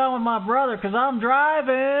put you on with my brother, because I'm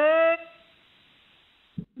driving.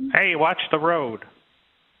 Hey, watch the road.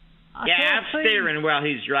 Yeah, I'm steering while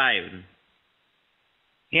he's driving.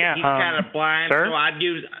 Yeah, he's kind of blind, sir? so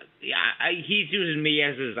he's using me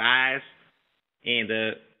as his eyes, and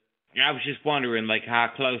I was just wondering, like, how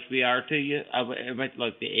close we are to you. I went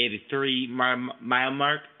like the 83 mile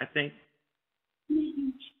mark, I think.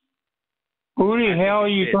 Who the hell are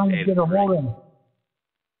you trying to get a hold of?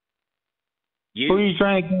 Who are you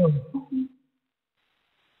trying to get a hold of?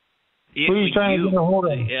 Who are you trying to get a hold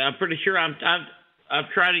of? Yeah, I'm pretty sure I'm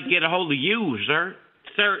trying to get a hold of you, sir.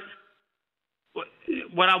 Sir,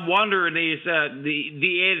 what I'm wondering is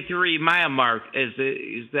the 83 mile mark.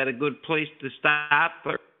 Is that a good place to stop?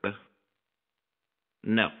 Or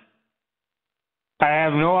no? I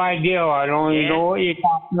have no idea. I don't even know what you're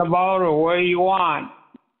talking about or what you want.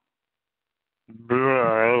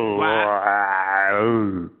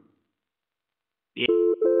 Yeah.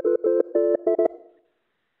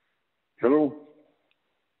 Hello?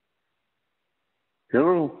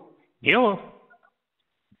 Hello.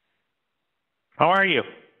 How are you?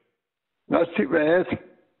 Not too bad.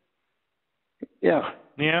 Yeah.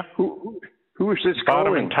 Yeah. Who is this Bottom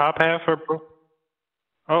calling? and top half are broke.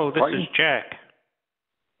 Oh, this is Jack.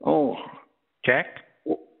 Oh. Jack?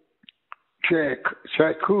 Jack.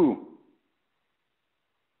 Jack who?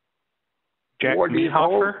 Jack What do you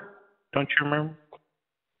call? Mehofer? Don't you remember?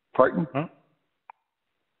 Pardon? Huh?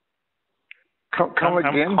 Come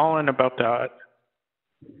again? I'm calling about that.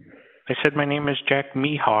 I said my name is Jack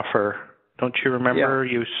Mehofer. Don't you remember?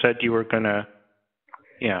 Yeah. You said you were gonna.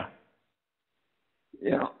 Yeah.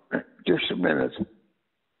 Yeah. Just a minute.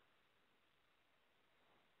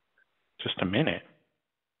 Just a minute.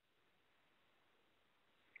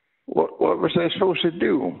 What was I supposed to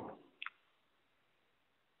do?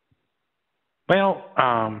 Well,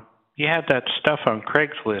 you had that stuff on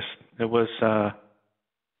Craigslist. It was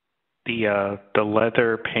the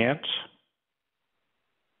leather pants.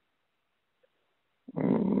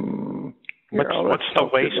 What's the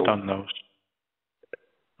waist on those?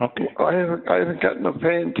 Okay. I haven't got no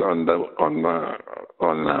pants on the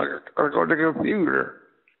computer.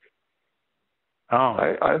 Oh.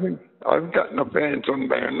 I've got no pants on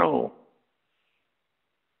there. No.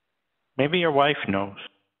 Maybe your wife knows.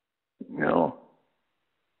 No.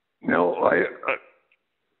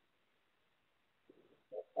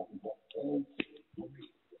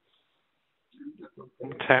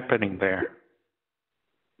 What's happening there?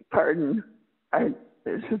 Pardon?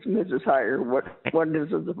 This is Mrs. Hire. What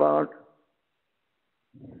is it about?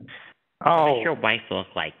 Oh. What does your wife look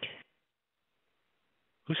like?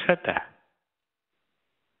 Who said that?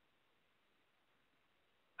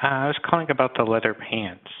 I was calling about the leather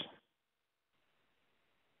pants.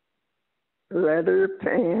 Leather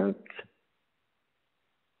pants?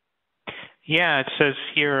 Yeah, it says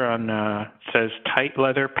here on, it says tight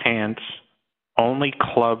leather pants, only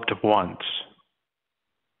clubbed once.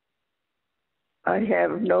 I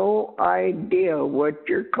have no idea what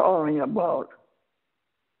you're calling about.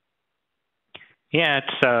 Yeah,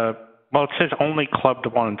 it's, well, it says only clubbed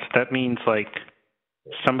once. That means, like,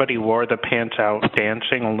 somebody wore the pants out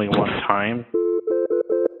dancing only one time.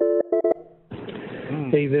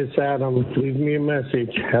 Hey, this is Adam. Leave me a message.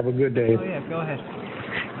 Have a good day. Oh, yeah, go ahead.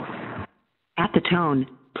 At the tone,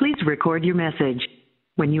 please record your message.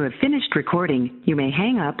 When you have finished recording, you may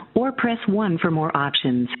hang up or press 1 for more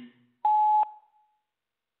options.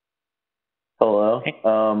 Hello.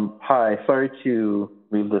 Hi. Sorry to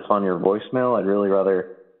leave this on your voicemail. I'd really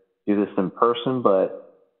rather do this in person,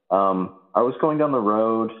 but I was going down the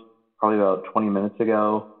road probably about 20 minutes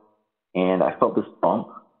ago, and I felt this bump,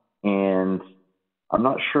 and I'm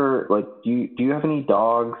not sure, like, do you have any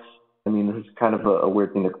dogs? I mean, this is kind of a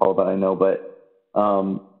weird thing to call about, I know, but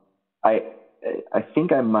I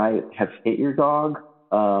think I might have hit your dog.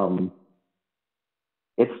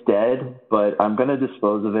 It's dead, but I'm going to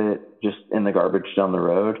dispose of it just in the garbage down the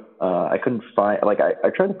road. I couldn't find, like, I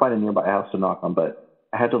tried to find a nearby house to knock on, but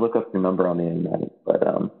I had to look up your number on the internet. But,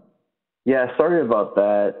 yeah, sorry about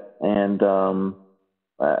that. And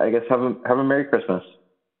I guess have a Merry Christmas.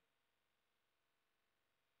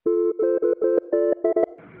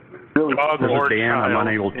 This is Dan. I'm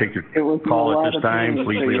unable to take your call at this time.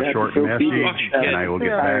 Please leave a short message, and I will get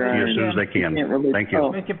back to you as soon as I can. Thank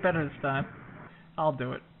you. Make it better this time. I'll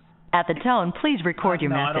do it. At the tone, please record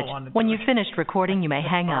your message. When you've finished recording, you may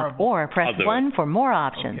hang up or press 1 for more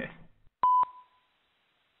options. Okay.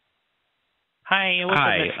 Hi, it was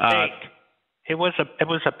a mistake. It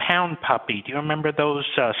was a pound puppy. Do you remember those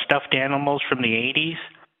stuffed animals from the 80s?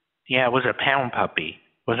 Yeah, it was a pound puppy.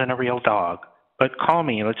 It wasn't a real dog. But call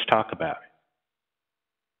me and let's talk about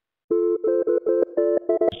it.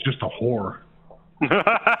 It's just a whore.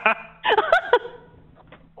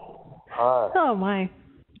 Hi. Oh, my.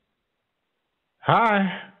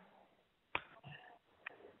 Hi.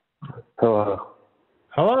 Hello.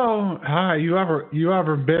 Hello. Hi. You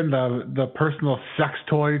ever been the personal sex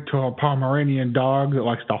toy to a Pomeranian dog that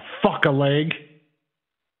likes to fuck a leg?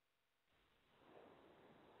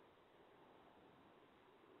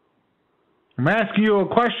 I'm asking you a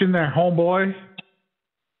question there, homeboy.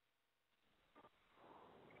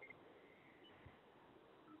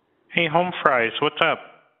 Hey, home fries, what's up?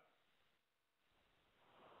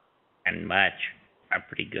 And much. I'm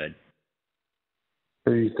pretty good.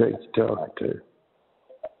 Who do you think you're talking to?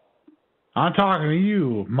 I'm talking to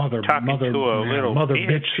you, mother bitch, you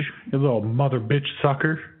little mother bitch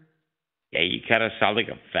sucker. Yeah, you kind of sound like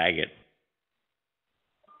a faggot.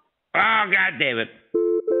 Oh, God damn it.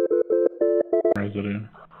 President.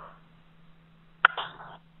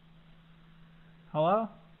 Hello?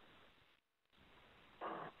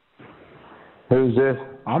 Who's this?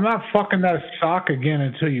 I'm not fucking that sock again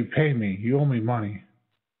until you pay me. You owe me money.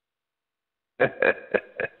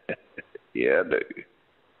 Yeah, I do.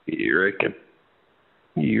 You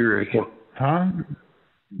reckon? Huh?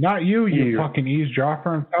 Not you, you fucking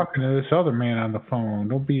eavesdropper. I'm talking to this other man on the phone.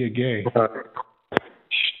 Don't be a gay.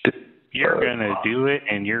 You're gonna do it,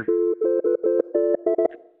 and you're...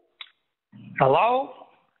 Hello?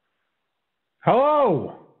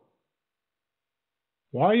 Hello?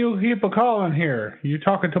 Why you keep a calling here? You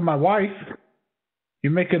talking to my wife?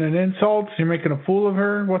 You making an insult? You making a fool of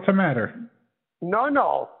her? What's the matter?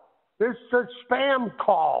 No. This is a spam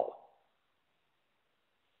call.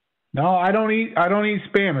 No, I don't eat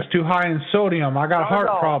spam. It's too high in sodium. I got heart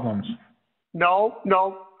problems. No.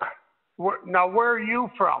 Now, where are you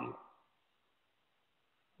from?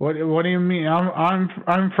 What do you mean?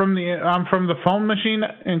 I'm from the Phone Machine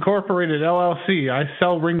Incorporated LLC. I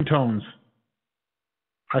sell ringtones.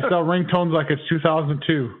 I sell ringtones like it's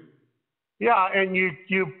 2002. Yeah, and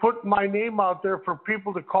you put my name out there for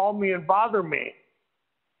people to call me and bother me.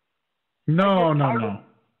 No.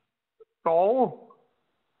 So?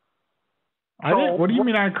 What do you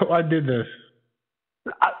mean I did this?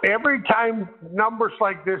 Every time numbers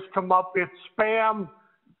like this come up, it's spam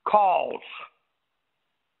calls.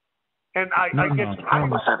 And I get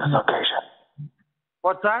service location.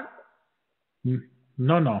 What's that?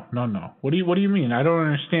 No. What do you mean? I don't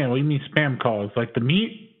understand. What do you mean spam calls? Like the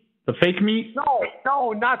meat? The fake meat?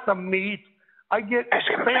 No, not the meat. I get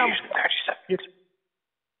spam.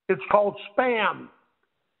 It's called spam.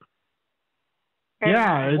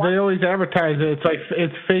 Yeah, they always advertise it. It's like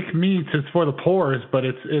it's fake meats. It's for the poorest, but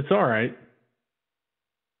it's all right.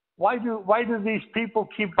 Why do these people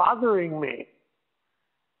keep bothering me?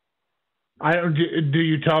 I don't. Do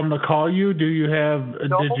you tell them to call you? Do you have?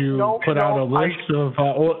 Did you put out a list of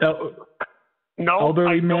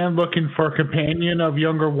elderly man looking for a companion of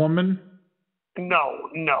younger woman? No.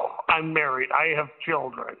 I'm married. I have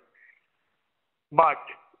children. But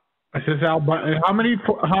I says, how many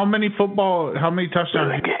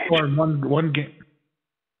touchdowns did you score in one game?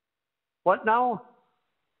 What now?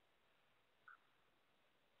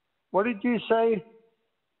 What did you say?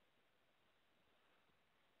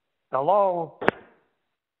 Hello?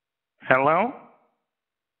 Hello?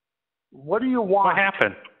 What do you want? What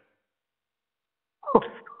happened?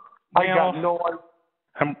 I got no idea.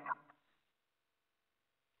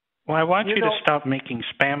 Well, I want you to stop making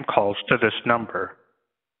spam calls to this number.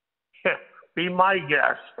 Be my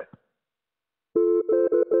guest.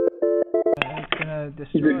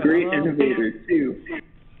 He's a great innovator, too.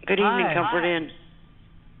 Good evening, Comfort Inn.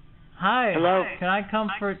 Hi. Hello. Can I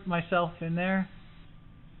comfort myself in there?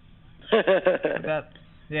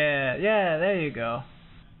 Yeah, there you go.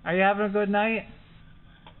 Are you having a good night?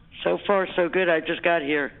 So far, so good. I just got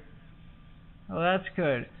here. Well, that's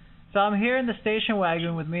good. So I'm here in the station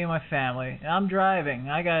wagon with me and my family. I'm driving.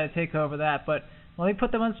 I gotta take over that, but let me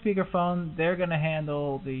put them on speakerphone. They're gonna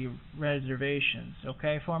handle the reservations,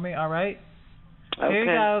 okay, for me? All right? Okay. Here you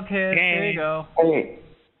go, kids. Here you go.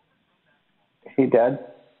 Hey, Dad.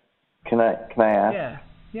 Can I ask?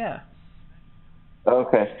 Yeah.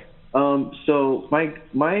 Okay. So my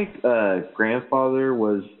grandfather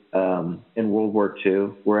was in World War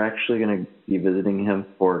II. We're actually going to be visiting him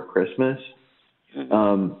for Christmas.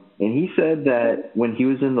 And he said that when he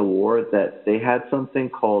was in the war that they had something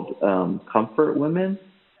called comfort women.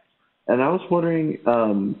 And I was wondering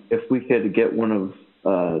if we could get one of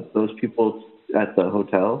those people at the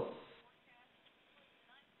hotel.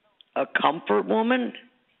 A comfort woman?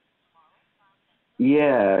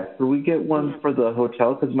 Yeah, could we get one for the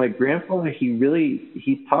hotel? Because my grandfather,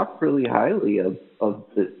 he talked really highly of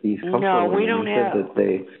these comfort women. No, we don't have.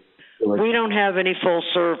 That We don't have any full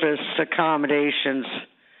service accommodations.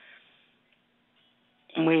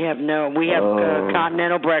 We have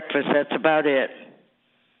continental breakfast. That's about it.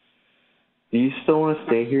 Do you still want to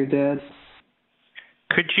stay here, Dad?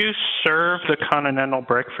 Could you serve the continental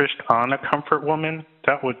breakfast on a comfort woman?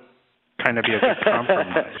 That would kind of be a good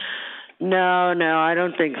compromise. No, I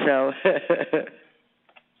don't think so.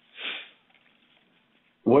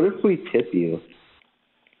 What if we tip you?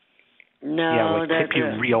 No, yeah, like tip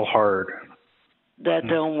you real hard. That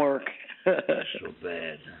don't work. So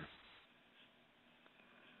bad.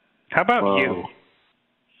 How about you?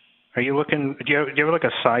 Are you looking? Do you have like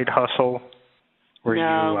a side hustle where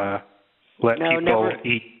you let people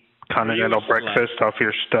eat continental breakfast off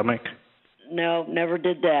your stomach? No, never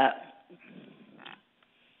did that.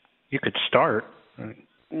 You could start.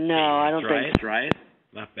 No, I don't think so. Try it.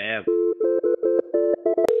 Not bad.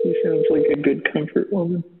 He sounds like a good comfort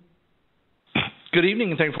woman. Good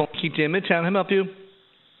evening, and thank you for keeping in Midtown. How may I help you?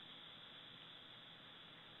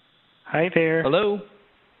 Hi there. Hello.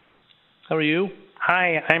 How are you?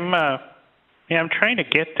 Hi, I'm trying to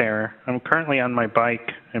get there. I'm currently on my bike,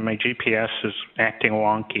 and my GPS is acting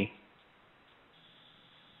wonky.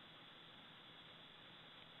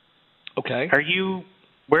 Okay.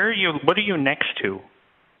 Where are you? What are you next to?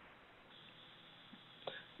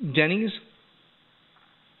 Denny's.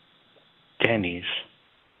 Denny's.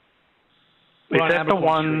 We're is that the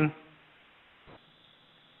one?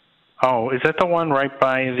 Oh, is that the one right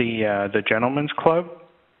by the Gentleman's Club?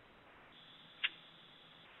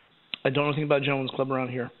 I don't know anything about Gentleman's Club around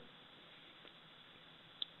here.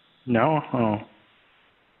 No. Oh.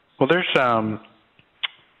 Well, there's a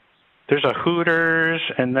Hooters,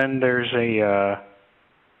 and then there's a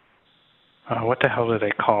what the hell do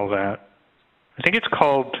they call that? I think it's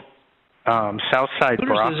called Southside Hooters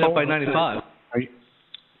Brothel. is up by 95.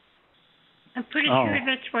 I'm pretty sure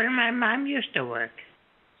that's where my mom used to work.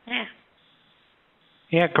 Yeah.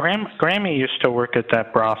 Yeah, Grammy used to work at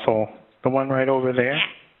that brothel, the one right over there.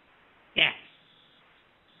 Yeah.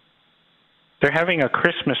 They're having a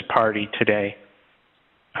Christmas party today.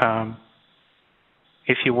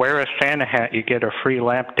 If you wear a Santa hat, you get a free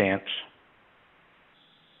lap dance.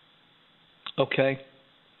 Okay.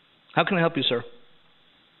 How can I help you, sir?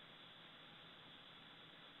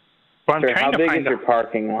 Well, I'm sure, how big is your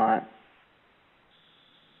parking lot?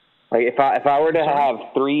 Like if I were to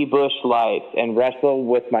have 3 bush lights and wrestle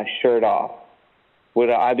with my shirt off, would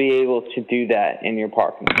I be able to do that in your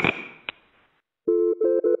parking lot?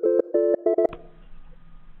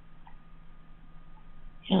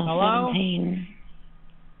 Hello? 17.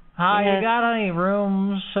 Hi, Yes. you got any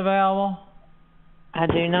rooms available? I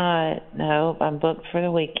do not. No, I'm booked for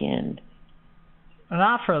the weekend.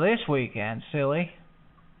 Not for this weekend, silly.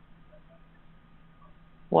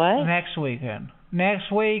 What? Next weekend. Next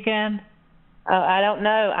weekend? Oh, I don't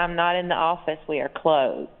know. I'm not in the office. We are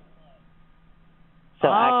closed. So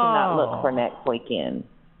I cannot look for next weekend.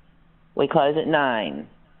 We close at 9.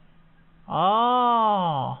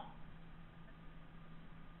 Oh.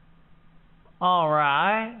 All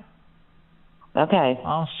right. Okay.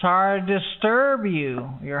 I'm sorry to disturb you,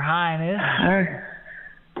 Your Highness.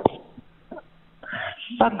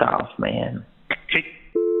 Fuck off, man.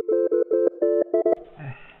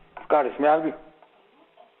 Scottish, may I help you?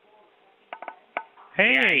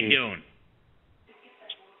 Hey. How you doing?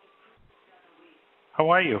 How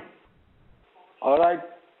are you? All right.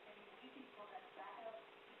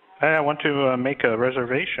 Hey, I want to make a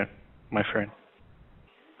reservation, my friend.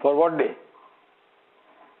 For what day?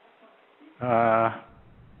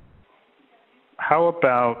 How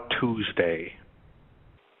about Tuesday?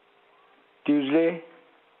 Tuesday?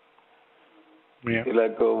 Yeah.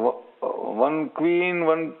 Like one queen,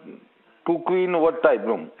 two queen, what type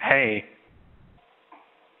room? Hey.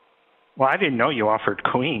 Well, I didn't know you offered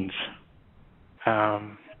queens.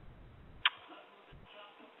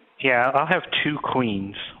 Yeah, I'll have 2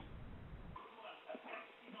 queens.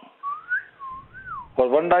 For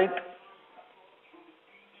one night?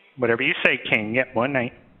 Whatever you say, King. Yep, one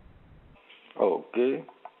night. Okay.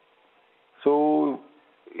 So,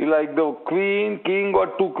 you like the queen, king, or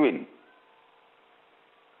 2 queen?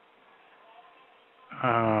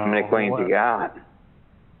 How many queens you got?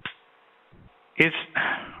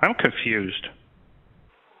 I'm confused.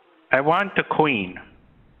 I want the queen.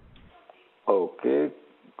 Okay.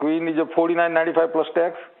 Queen is a $49.95 plus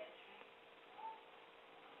tax.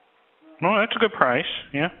 No, that's a good price.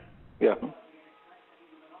 Yeah. Yeah.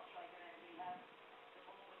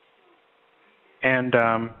 And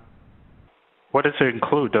what does it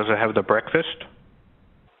include? Does it have the breakfast?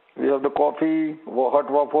 We have the coffee, hot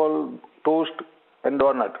waffle, toast, and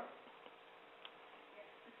donut.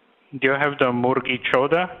 Do you have the murgi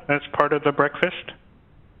choda as part of the breakfast?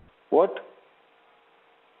 What?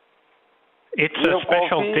 It's We a have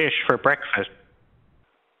special coffee. dish for breakfast.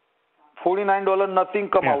 $49, nothing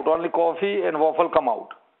come out. Only coffee and waffle come out.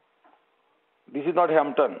 This is not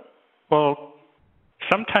Hampton. Well,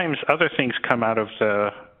 sometimes other things come out of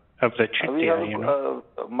the We chitia, have, you know.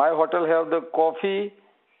 my hotel have the coffee,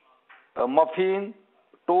 muffin,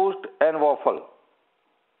 toast, and waffle.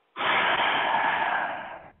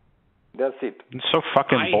 That's it. It's so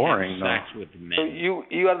fucking boring, I have sex with men. So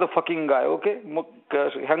you are the fucking guy, okay?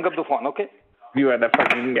 Hang up the phone, okay? You are the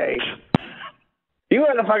fucking guy. You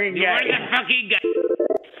are the fucking You guy. are the fucking guy.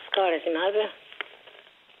 Scottish, can I help you?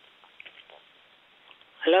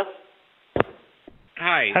 Hello?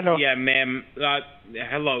 Hi. Hello. Yeah, ma'am.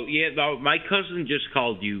 Hello. Yeah, no, my cousin just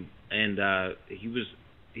called you, and he was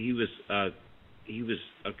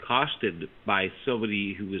accosted by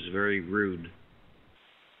somebody who was very rude,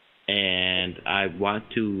 and I want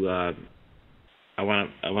to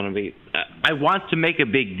make a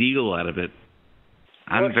big deal out of it.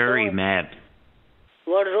 I'm very mad.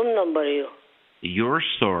 What room number are you? Your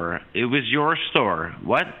store. It was your store.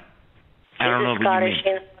 What? I don't know what you mean.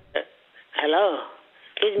 Hello?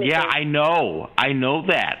 Excuse me. Yeah, I know. I know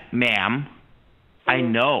that, ma'am. I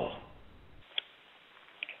know.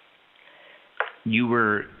 You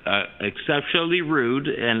were exceptionally rude,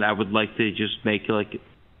 and I would like to just make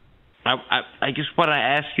I just want to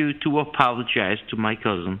ask you to apologize to my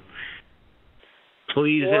cousin.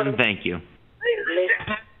 Please and thank you.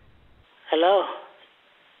 Hello?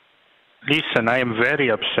 Listen, I am very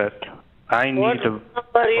upset. I need an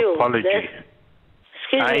apology.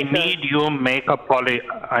 I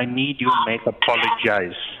need you make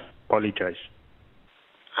apologize. Apologize.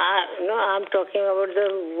 No, I'm talking about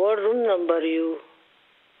what room number you?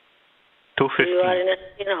 215. You are in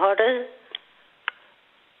a hotel?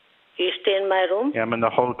 You stay in my room? Yeah, I'm in the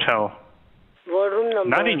hotel. What room number?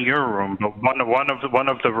 Not in your room, but one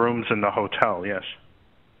of the rooms in the hotel. Yes.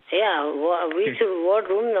 Yeah, what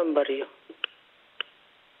room number you?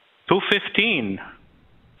 215.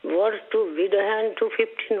 We don't have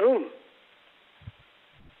 215 room.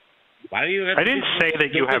 Why do you I didn't say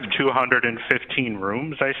that you have 215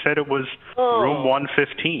 rooms. I said it was room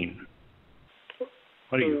 115.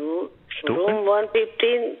 What are you, stupid? Room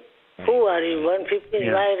 115? Who are you? 115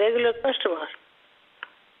 Yeah. my regular customer.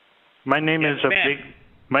 My name is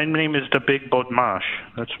the Big Bodmash.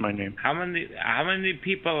 That's my name. How many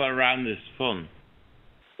people are around this phone?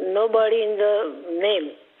 Nobody in the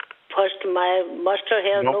name. First, my master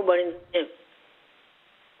has nobody name.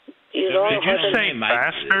 You Did you say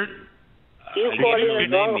bastard? You call it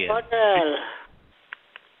the wrong hotel.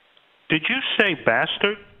 Did you say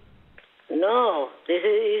bastard? No, this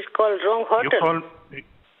is called wrong hotel.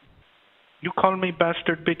 You called me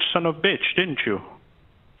bastard, bitch, son of bitch, didn't you?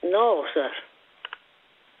 No, sir.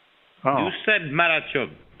 Oh. You said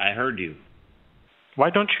Marachog. I heard you. Why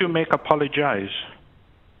don't you make apologize?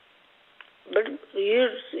 But you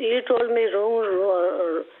told me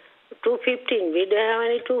room 215. We don't have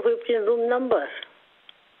any 215 room number.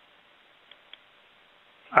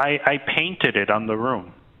 I painted it on the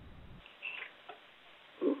room.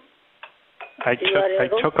 I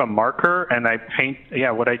took a marker and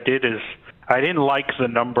what I did is I didn't like the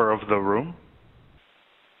number of the room.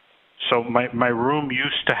 So my room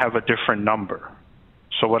used to have a different number.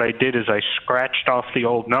 So what I did is I scratched off the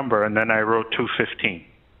old number and then I wrote 215.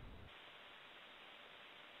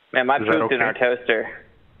 Man, I pooped in our toaster.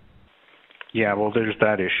 Yeah, well, there's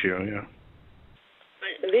that issue, yeah.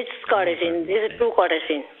 Which Scottish Inn? This is 2 Scottish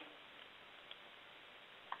Inn.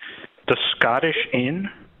 The Scottish Inn?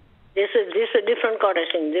 This is a different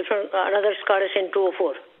Scottish Inn. Another Scottish Inn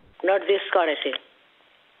 204. Not this Scottish Inn.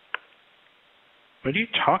 What are you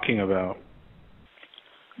talking about?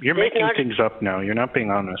 You're making things up now. You're not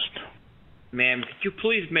being honest. Ma'am, could you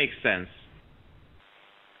please make sense?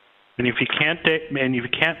 And if you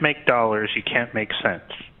can't make dollars, you can't make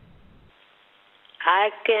sense.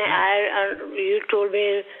 You told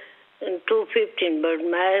me 215, but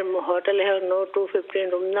my hotel has no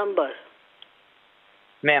 215 room number.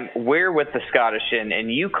 Ma'am, we're with the Scottish Inn,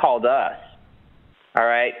 and you called us. All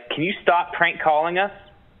right? Can you stop prank calling us?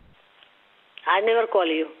 I never call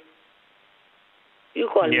you. You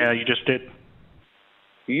called me. Yeah, you just did.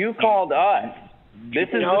 You called us. This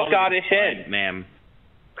is the Scottish Inn, ma'am.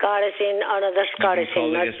 Scottish Inn, another Scottish Inn.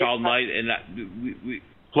 Calling us all night, and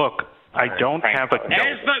Look, I don't have a.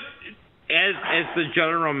 As the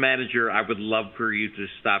general manager, I would love for you to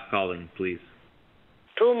stop calling, please.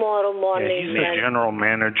 Tomorrow morning. Yeah, he's the general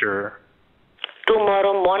manager.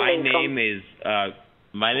 Tomorrow morning.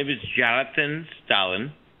 My name is Jonathan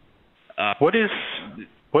Stalin. What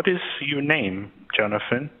is your name,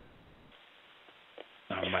 Jonathan?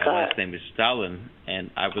 My last name is Stalin,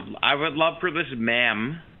 and I would love for this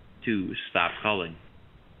ma'am to stop calling.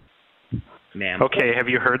 Ma'am. Okay, have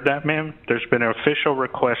you heard that, ma'am? There's been an official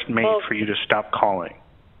request made for you to stop calling.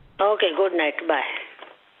 Okay, good night. Bye.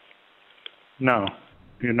 No,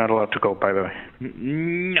 you're not allowed to go, by the way.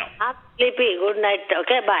 No. I'm sleepy. Good night.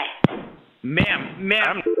 Okay, bye.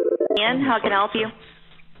 Ma'am. Ian, how can I help you?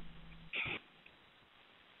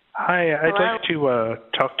 Hi, I'd like to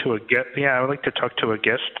talk to a guest. Yeah, I would like to talk to a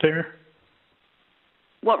guest there.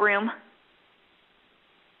 What room?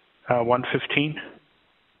 115.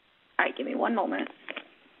 All right, give me one moment.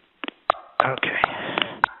 Okay.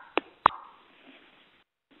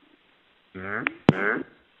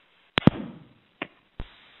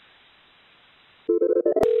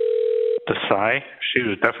 The sigh? She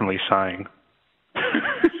was definitely sighing.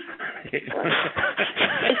 It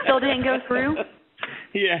still didn't go through?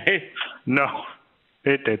 Yeah. No,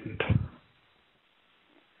 it didn't.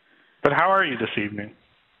 But how are you this evening?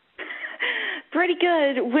 Pretty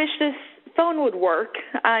good. Wish this phone would work.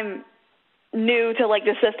 I'm new to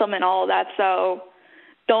the system and all of that, so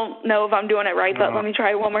don't know if I'm doing it right, but let me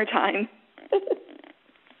try it one more time.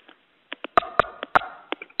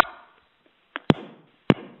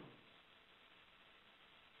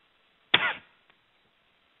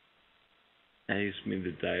 I used me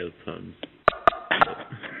the dial tones.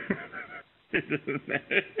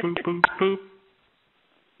 Boop, boop, boop.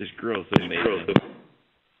 This girl's amazing.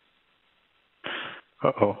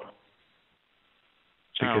 Uh-oh.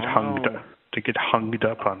 To get hunged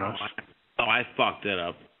up on us. Oh, I fucked it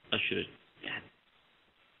up. I should have.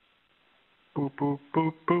 Boop, boop,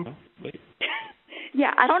 boop, boop. Oh, wait.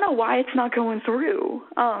 Yeah, I don't know why it's not going through.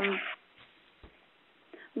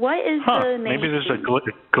 What is the name? Maybe there's a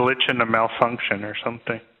glitch in the malfunction or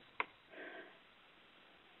something.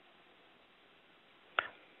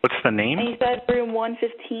 What's the name? And you said room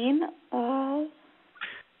 115?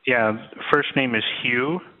 Yeah, first name is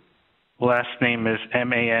Hugh. Last name is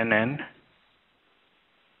Mann.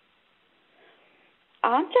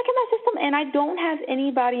 I'm checking my system, and I don't have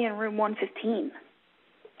anybody in room 115.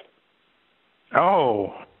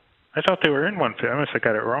 Oh, I thought they were in 115. I must have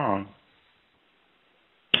got it wrong.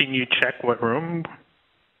 Can you check what room?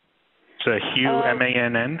 It's a Hugh,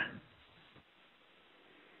 Mann.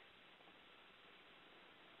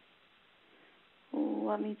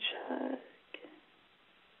 Let me check.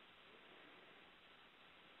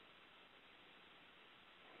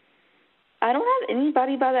 I don't have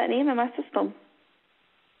anybody by that name in my system.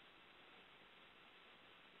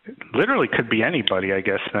 It literally could be anybody, I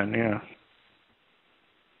guess, then, yeah.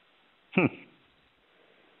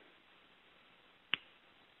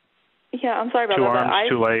 Yeah, I'm sorry about that. 2 arms,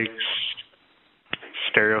 2 legs,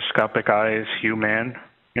 stereoscopic eyes, human.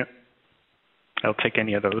 Yep. I'll take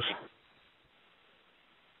any of those.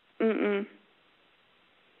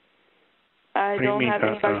 I don't have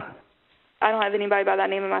anybody. I don't have anybody by that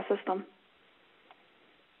name in my system.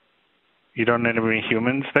 You don't have any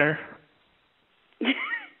humans there?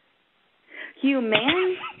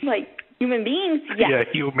 Human? Like human beings? Yes. Yeah,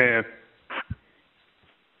 human.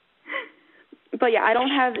 But yeah, I don't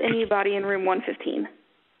have anybody in room 115.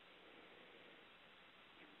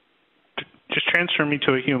 Just transfer me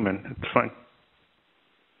to a human. It's fine.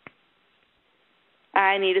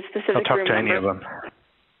 I need a specific room number. I'll talk to any of them.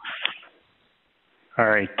 All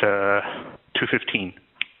right, 215.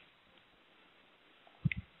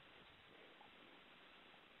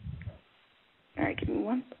 All right, give me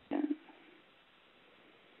 1 second.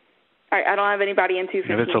 All right, I don't have anybody in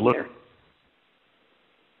 215 it's a look. either.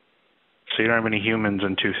 So you don't have any humans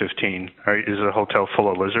in 215. Is the hotel full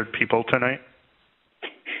of lizard people tonight?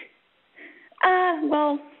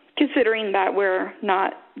 Well, considering that we're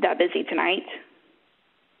not that busy tonight,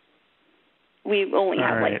 we only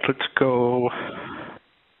have All right, let's go.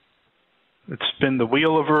 Let's spin the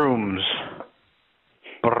wheel of rooms.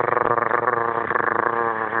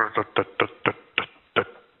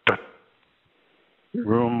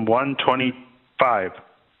 Room 125.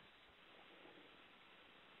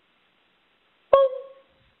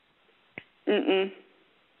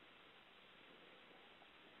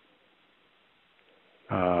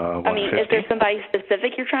 I mean, is there somebody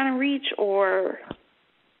specific you're trying to reach, or?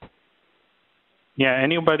 Yeah,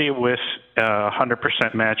 anybody with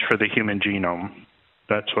 100% match for the human genome.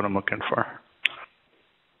 That's what I'm looking for.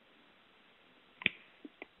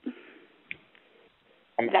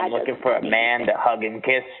 I'm looking for Amanda Hug and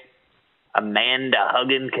Kiss. Amanda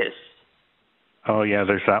Hug and Kiss. Oh, yeah,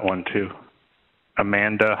 there's that one, too.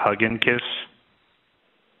 Amanda Hug and Kiss.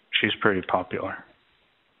 She's pretty popular.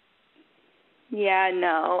 Yeah,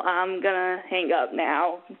 no, I'm going to hang up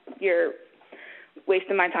now. You're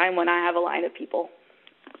wasting my time when I have a line of people.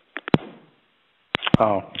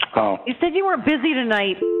 Oh. You said you weren't busy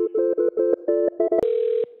tonight.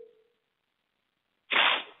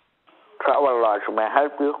 Travel Lodge, may I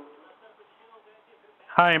help you?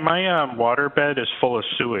 Hi, my water bed is full of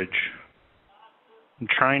sewage. I'm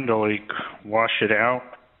trying to, wash it out.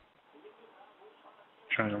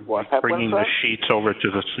 Bringing the sheets over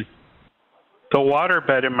to the water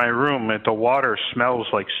bed in my room. The water smells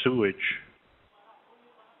like sewage.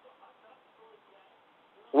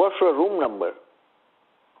 What's your room number?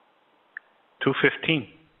 215.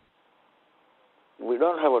 We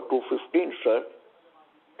don't have a 215, sir.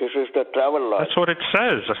 This is the Travel Lodge. That's what it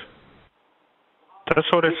says. That's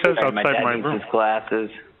what it says outside my room. Glasses.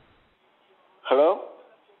 Hello?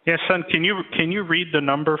 Yeah, son. Can you read the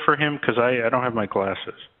number for him? Because I don't have my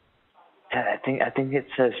glasses. I think it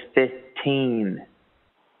says 15.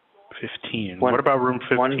 15. What about room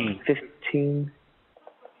 15? 115.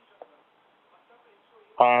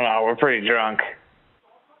 I don't know. We're pretty drunk.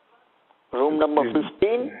 Room number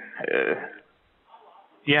 15?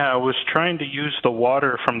 Yeah, I was trying to use the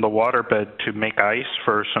water from the waterbed to make ice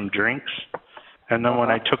for some drinks. And then when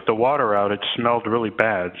I took the water out, it smelled really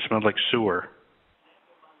bad. It smelled like sewer.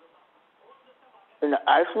 In the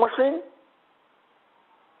ice machine?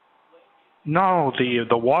 No,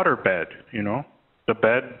 the water bed, the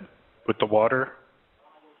bed with the water.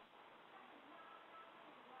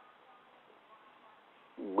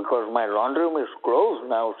 Because my laundry room is closed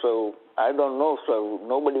now, so I don't know, so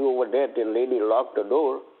nobody over there, the lady locked the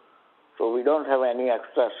door, so we don't have any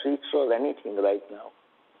extra sheets or anything right now.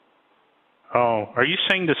 Oh, are you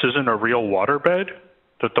saying this isn't a real water bed?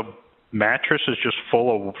 That the mattress is just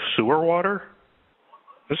full of sewer water?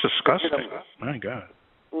 That's disgusting. My God.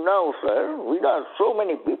 No, sir. We got so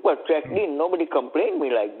many people checked in. Nobody complained me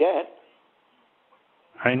like that.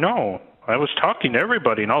 I know. I was talking to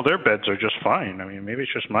everybody, and all their beds are just fine. I mean, maybe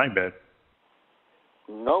it's just my bed.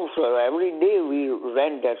 No, sir. Every day we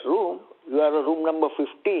rent that room. You are a room number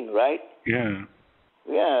 15, right? Yeah.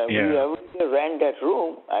 Yeah, we every day rent that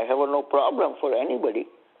room. I have no problem for anybody.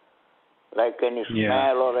 Like any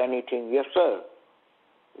smell or anything. Yes, sir.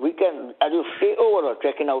 We can. Are you stay over or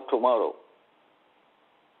checking out tomorrow?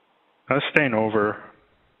 I'm staying over.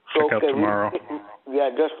 Check out tomorrow.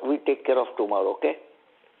 We take care of tomorrow, okay?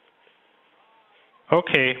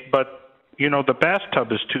 Okay, but, the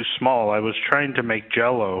bathtub is too small. I was trying to make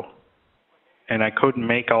Jell-O, and I couldn't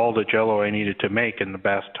make all the Jello I needed to make in the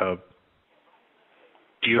bathtub.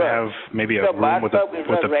 Do you have maybe a room with a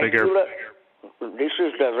bigger? This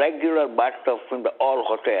is the regular bathtub from the all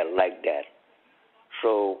hotel like that.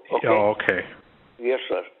 So. Okay. Oh, okay. Yes,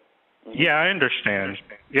 sir. Yeah, I understand.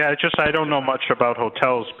 Yeah, it's just I don't know much about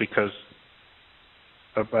hotels because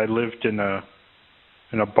I lived in a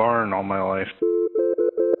barn all my life.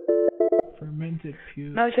 Fermented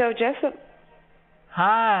puke. Motel Jessup.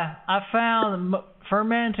 Hi, I found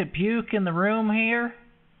fermented puke in the room here.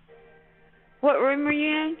 What room are you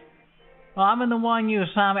in? Well, I'm in the one you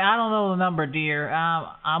assigned me. I don't know the number, dear.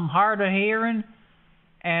 I'm hard of hearing,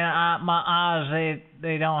 and my eyes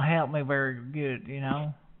they don't help me very good, you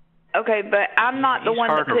know. Okay, but I'm not the one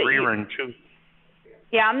that put you. Too.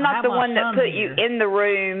 Yeah, I'm not the one that put you in the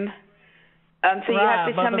room. So you have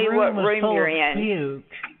to tell me what room you're in. Puke.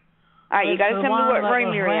 All right, you got to tell me what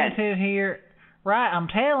room you're in. Here. Right, I'm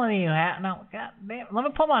telling you. No, goddamn. Let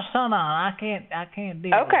me put my son on. I can't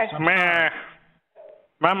deal. Okay. With Man,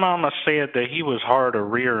 my mama said that he was hard of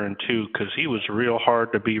rearing too, because he was real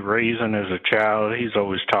hard to be raising as a child. He's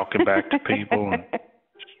always talking back to people.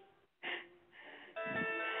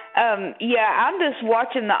 Yeah, I'm just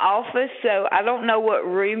watching The Office, so I don't know what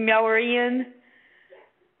room y'all are in.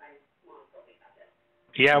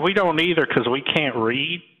 Yeah, we don't either because we can't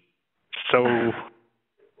read. So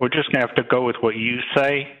we're just going to have to go with what you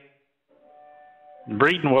say.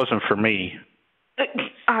 Reading wasn't for me.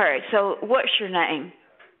 All right, so what's your name?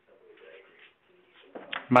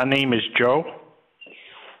 My name is Joe.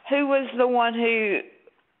 Who was the one who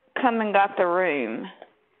come and got the room?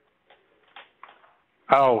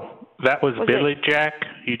 Oh, that was Billy Jack.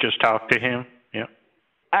 You just talked to him. Yeah.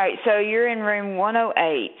 All right, so you're in room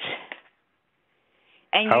 108.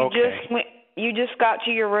 And you just got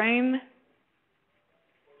to your room?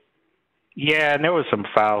 Yeah, and there was some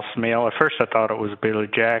foul smell. At first I thought it was Billy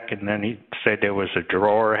Jack, and then he said there was a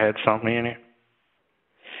drawer had something in it.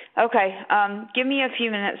 Okay, give me a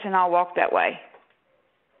few minutes and I'll walk that way.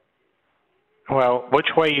 Well, which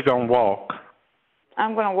way you going to walk?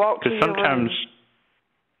 I'm going to walk to your room.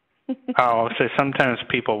 Sometimes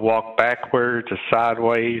people walk backwards or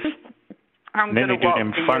sideways. I'm then they do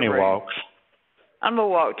them funny walks. I'm going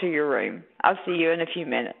to walk to your room. I'll see you in a few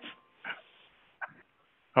minutes.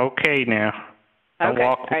 Okay, now.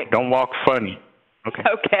 Don't walk funny. Okay.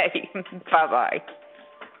 Okay. Bye-bye.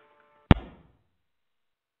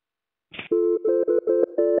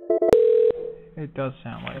 It does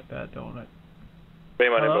sound like that, don't it? Hey,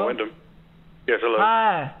 my name is Wyndham. Yes, hello.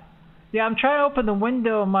 Hi. Yeah, I'm trying to open the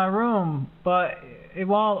window in my room, but it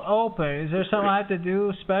won't open. Is there something I have to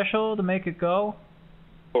do special to make it go?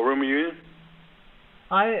 What room are you in?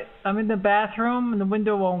 I'm in the bathroom and the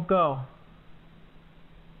window won't go.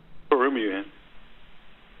 What room are you in?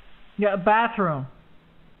 Yeah, a bathroom.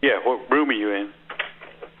 Yeah, what room are you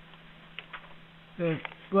in?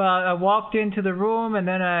 Well, I walked into the room and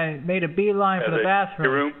then I made a beeline for the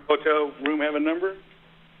bathroom. Hotel room have a number?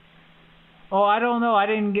 Oh, I don't know. I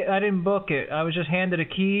didn't book it. I was just handed a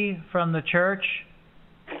key from the church,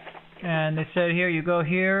 and they said, "Here, you go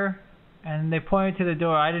here," and they pointed to the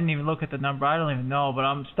door. I didn't even look at the number. I don't even know, but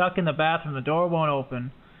I'm stuck in the bathroom. The door won't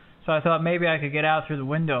open, so I thought maybe I could get out through the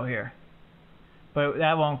window here, but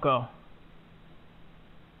that won't go.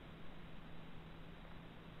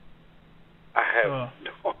 I have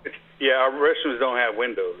no idea. Yeah, our restrooms don't have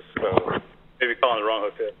windows, so maybe calling the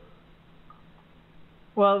wrong hotel.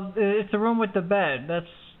 Well, it's the room with the bed.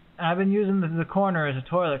 I've been using the corner as a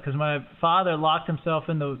toilet because my father locked himself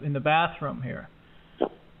in the bathroom here.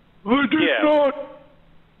 I did not.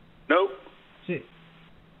 Nope. See,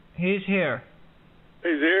 he's here.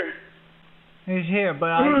 He's here? He's here,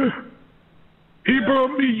 but he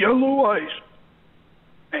brought me yellow ice.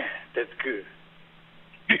 Man, that's good.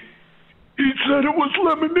 He said it was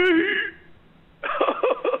lemonade.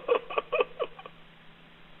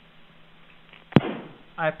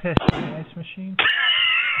 I pissed in the ice machine.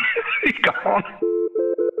 He's gone.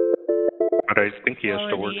 But I think he has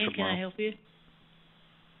to work tomorrow. Can I help you?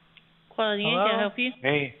 Quality Inn, can I help you?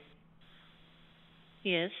 Hey.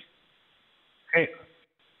 Yes. Hey.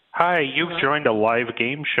 Hi, you've joined a live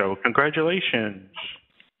game show. Congratulations.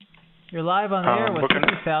 You're live on the air with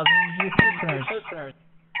 50,000 listeners.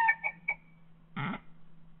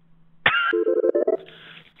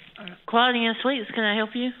 Quality Inn Suites, can I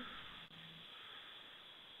help you?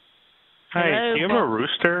 Hi, hello? Do you have a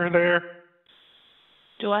rooster there?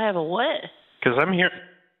 Do I have a what? Because I'm here.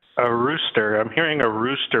 A rooster. I'm hearing a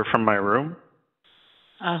rooster from my room.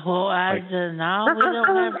 Well, no, we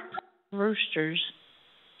don't have roosters.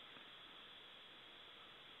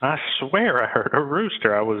 I swear I heard a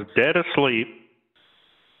rooster. I was dead asleep.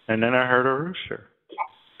 and then I heard a rooster.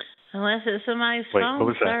 Unless it's somebody's Wait, phone, what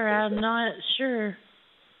was that? sir, I'm not sure.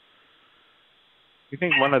 You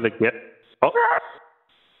think one of the Oh,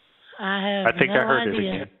 I think no I heard idea.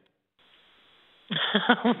 it again.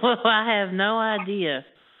 Well, I have no idea.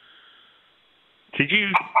 Did you?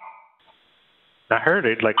 I heard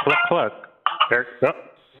it like cluck cluck. There. Oh.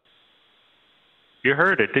 You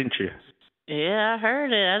heard it, didn't you? Yeah, I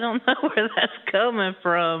heard it. I don't know where that's coming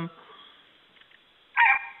from.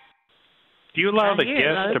 Do you allow the hear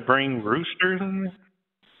guests it, to bring roosters in there?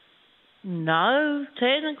 No,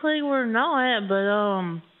 technically we're not, but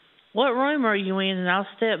what room are you in? And I'll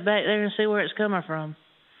step back there and see where it's coming from.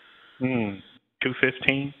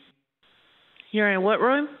 215. You're in what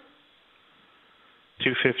room?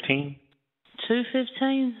 215.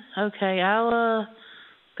 215? Okay, I'll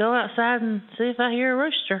go outside and see if I hear a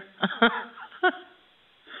rooster.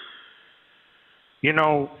 You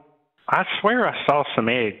know, I swear I saw some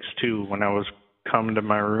eggs too when I was coming to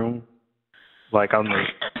my room. Like on the,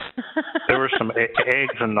 there were some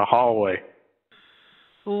eggs in the hallway.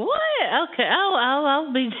 What? Okay,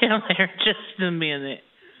 I'll be down there in just a minute.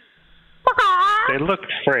 They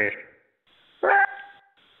looked fresh.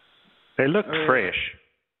 They looked fresh.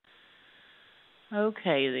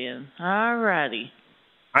 Okay then. Alrighty.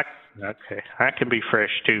 Okay, I can be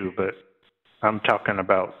fresh too, but I'm talking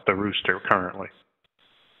about the rooster currently.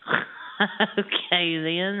 Okay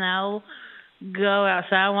then, I'll go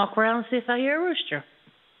outside and walk around and see if I hear a rooster.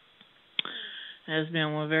 It's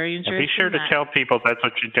been one very interesting Be sure to night. tell people that's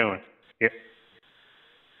what you're doing. Yeah.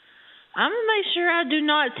 I'm going to make sure I do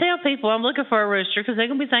not tell people I'm looking for a rooster because they're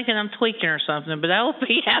going to be thinking I'm tweaking or something, but I will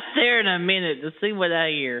be out there in a minute to see what I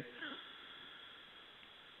hear.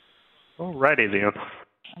 Alrighty then.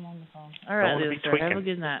 I'm on the phone. All right, then, sir. Have a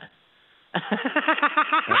good night. Okay,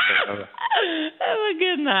 have a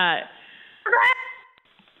good night.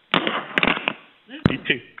 You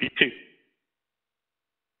too. You too.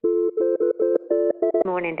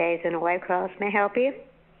 Morning, Days in a White Cross. May I help you?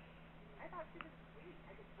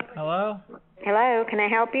 Hello? Hello, can I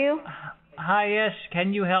help you? Hi, yes.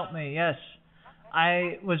 Can you help me? Yes.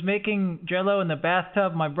 I was making Jell-O in the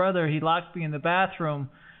bathtub. My brother, he locked me in the bathroom.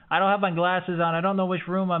 I don't have my glasses on. I don't know which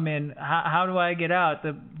room I'm in. How do I get out?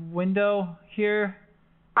 The window here?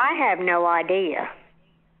 I have no idea.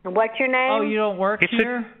 What's your name? Oh, you don't work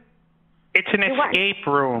here? It's an escape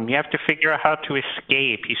room. You have to figure out how to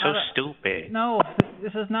escape. He's so stupid. No,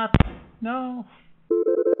 this is not... No.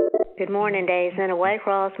 Good morning, Days in a White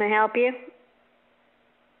Cross. May I help you?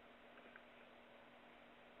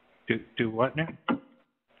 Do what now?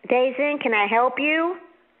 Days in, can I help you?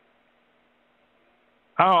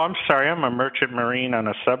 Oh, I'm sorry. I'm a merchant marine on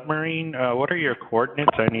a submarine. What are your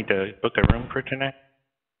coordinates? I need to book a room for tonight.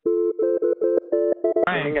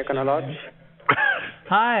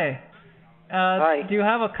 Hi. Hi. Do you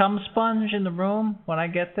have a cum sponge in the room when I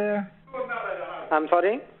get there? I'm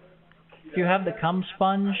sorry? Do you have the cum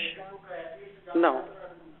sponge? No.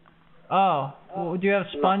 Oh, well, do you have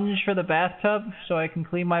sponge for the bathtub so I can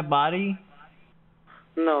clean my body?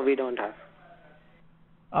 No, we don't have.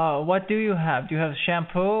 Oh, what do you have? Do you have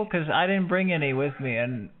shampoo? Because I didn't bring any with me,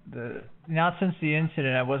 and not since the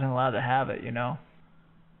incident I wasn't allowed to have it, you know?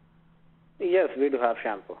 Yes, we do have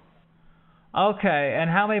shampoo. Okay, and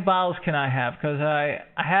how many bottles can I have? Because I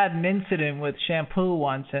had an incident with shampoo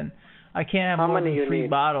once, and I can't have more than 3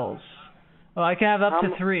 bottles. Well, I can have up to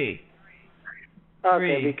 3.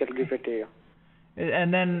 Okay, we can give it to you.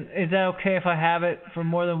 And then, is that okay if I have it for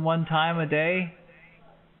more than one time a day?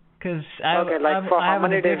 Because I have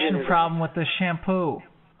an addiction problem with the shampoo.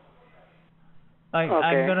 Like,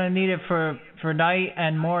 I'm going to need it for night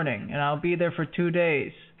and morning, and I'll be there for 2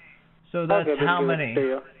 days. So that's how many?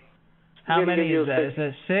 How many is that? Is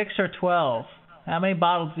it 6 or 12? How many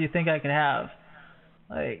bottles do you think I could have?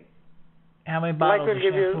 Like, how many bottles of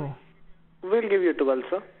shampoo? We'll give you 12,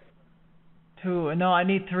 sir. 2? No, I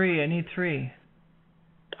need 3. I need 3.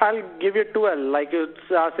 I'll give you 12. Like you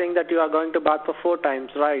are saying that you are going to bath for 4 times,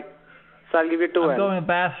 right? So I'll give you 12. I'm going to the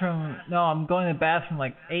bathroom. No, I'm going to the bathroom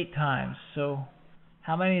like 8 times. So,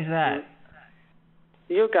 how many is that?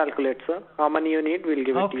 You calculate, sir. How many you need, we'll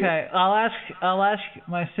give it to you. Okay, I'll ask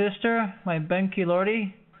my sister, my Benki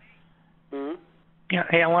Lordy. Yeah,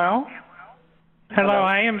 hello? Hello,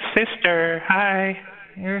 I am sister. Hi.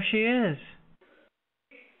 Here she is.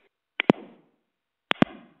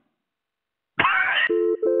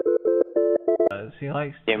 He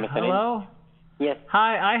likes. Hello? Yes.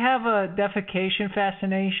 Hi, I have a defecation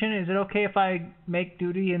fascination. Is it okay if I make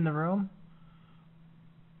duty in the room?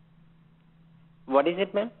 What is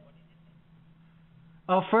it, ma'am?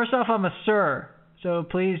 Oh, first off, I'm a sir, so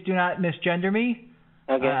please do not misgender me.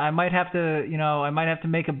 Okay. I might have to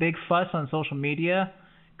make a big fuss on social media,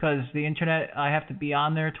 because the internet, I have to be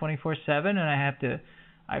on there 24/7, and I have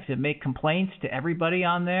to make complaints to everybody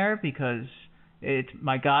on there, because it's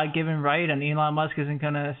my God-given right, and Elon Musk isn't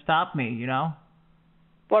gonna stop me.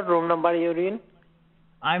 What room number are you in?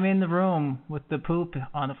 I'm in the room with the poop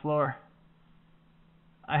on the floor.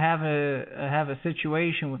 I have a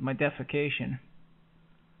situation with my defecation.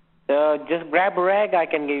 Just grab a rag. I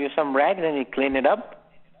can give you some rags and you clean it up.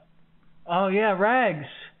 Oh yeah, rags.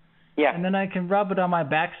 Yeah. And then I can rub it on my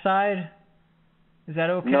backside. Is that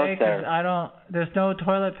okay? No, sir. 'Cause there's no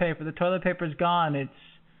toilet paper. The toilet paper's gone.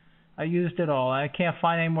 I used it all. I can't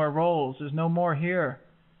find any more rolls. There's no more here.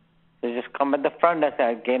 So just come at the front.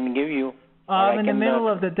 I can give you. I'm in the middle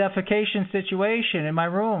of the defecation situation in my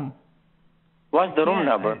room. What's the room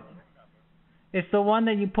number? It's the one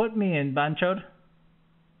that you put me in, Banchod.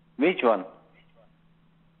 Which one?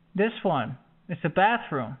 This one. It's a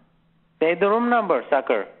bathroom. Say the room number,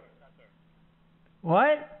 sucker.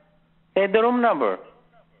 What? Say the room number.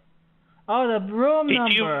 Oh, the room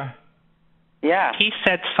number. Yeah. He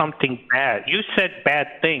said something bad. You said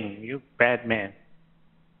bad thing. You bad man.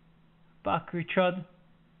 Bakri Chud.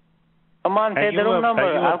 Come on, say the room number.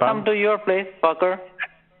 I'll come to your place, fucker.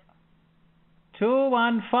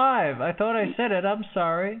 215. I thought I said it. I'm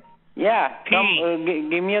sorry. Yeah. Come.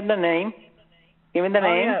 Give me the name. Give me the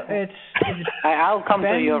name. Yeah, I'll come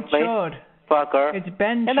to your place, fucker. It's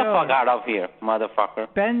Ben Get the fuck out of here, motherfucker.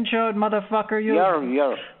 Ben Chod, motherfucker. You're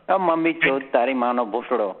mummy chod, tari mano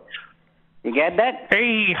bushro. You get that?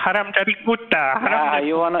 Hey, haram tari kutta.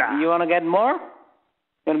 You wanna get more?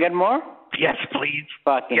 You wanna get more? Yes, please.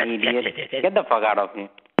 Fucking idiot. Get the fuck out of here.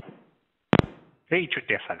 Hey,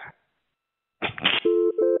 chutefala.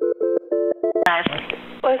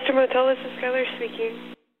 Lester Motel, this is Skylar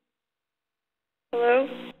speaking. Hello?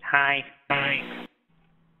 Hi.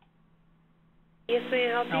 Yes, may I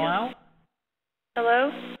help you? Hello?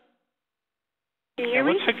 Hello? Can you hear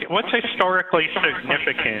me? What's historically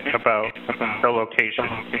significant about the location?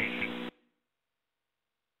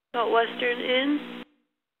 About Western Inn?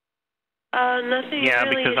 Nothing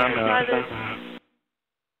really. Because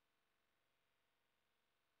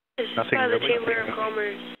It's nothing by the really. Chamber of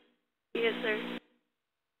Commerce. Yes, sir.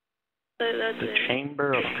 That's the it.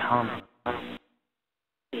 Chamber of Commerce.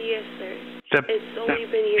 Yes, sir. It's only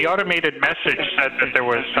been The here. automated message said that there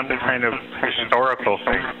was some kind of historical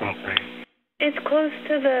thing. It's close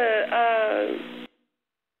to the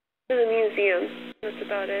museum. That's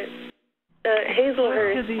about it.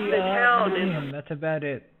 Hazelhurst, the town museum. is. That's about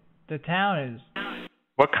it. The town is.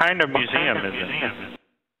 What kind of museum is it?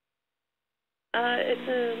 It's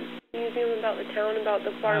a museum about the town, about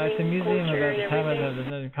the farming It's a museum culture about the and town, everything.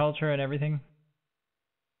 about the culture and everything.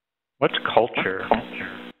 What's culture?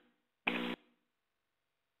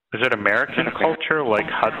 Is it American culture, like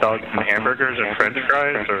hot dogs and hamburgers and French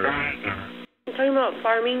fries, or? I'm talking about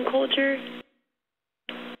farming culture.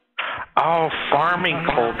 Oh, farming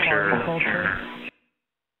culture.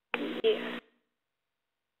 Yeah.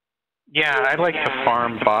 Yeah, I like to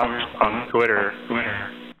farm bots on Twitter.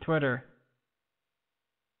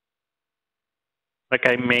 Like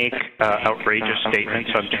I make outrageous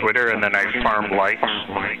statements on Twitter and then I farm likes.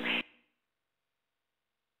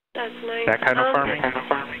 That's nice. That kind of farming?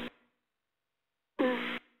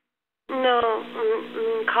 No,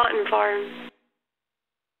 cotton farms.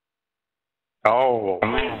 Oh.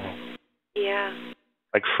 Yeah.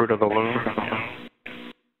 Like Fruit of the Loom?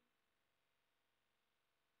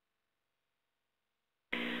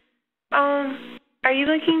 Are you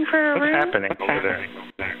looking for a room? What's happening over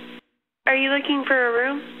there? Are you looking for a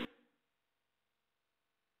room?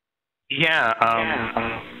 Yeah,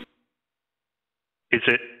 is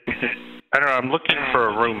it, I don't know, I'm looking for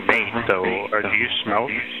a roommate though. Do you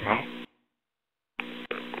smoke?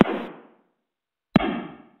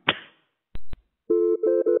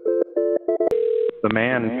 The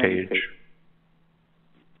man page.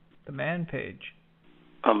 The man page.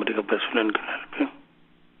 I'm the best friend. Can I help you?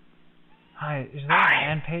 Hi, is there a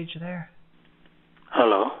man page there?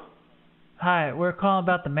 Hello. Hi, we're calling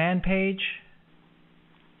about the man page.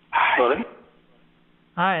 Sorry?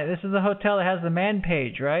 Hi, this is the hotel that has the man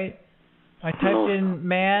page, right? I typed in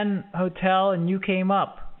man hotel and you came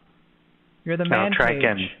up. You're the man try page.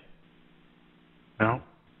 again. No.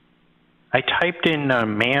 I typed in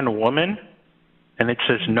man woman and it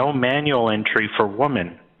says no manual entry for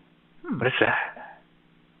woman. What is that?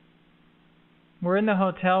 We're in the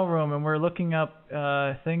hotel room and we're looking up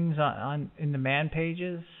things on in the man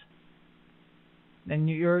pages. And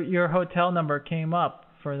your hotel number came up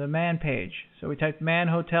for the man page. So we typed man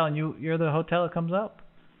hotel and you're the hotel that comes up.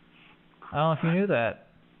 I don't know if you knew that.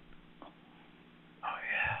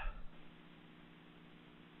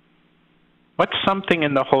 What's something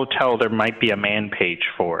in the hotel there might be a man page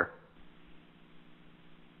for?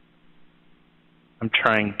 I'm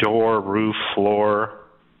trying door, roof, floor.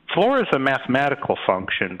 Floor is a mathematical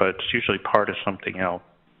function, but it's usually part of something else.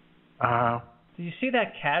 Do you see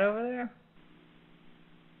that cat over there?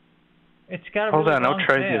 It's got a Hold really on, long I'll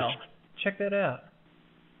try tail. this. Check that out.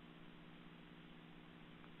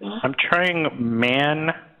 I'm trying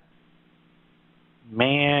man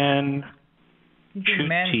You do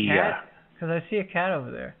man chutia. cat? Because I see a cat over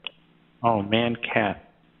there. Oh, man cat.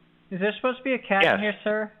 Is there supposed to be a cat Yes. in here,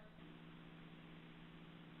 sir?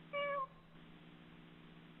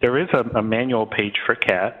 There is a manual page for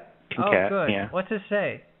cat. Cat, good. yeah. What's it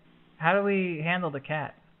say? How do we handle the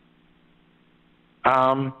cat?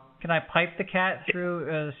 Can I pipe the cat through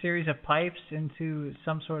a series of pipes into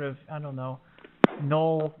some sort of, I don't know,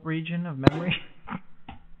 null region of memory?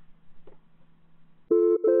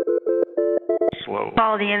 Slow.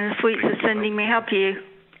 Quality in the Suites is sending me. Help you.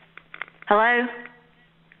 Hello?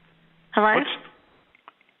 Hello?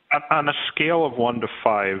 On a scale of 1 to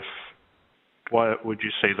 5, what would you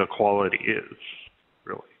say the quality is,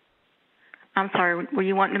 really? I'm sorry, were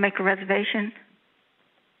you wanting to make a reservation?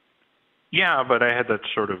 Yeah, but I had that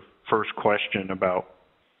sort of first question about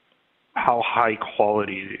how high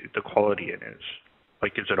quality the quality it is.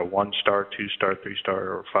 Like, is it a 1-star, 2-star, 3-star,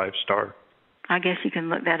 or 5-star? I guess you can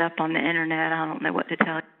look that up on the internet. I don't know what to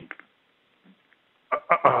tell you.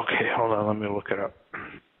 Okay, hold on, let me look it up.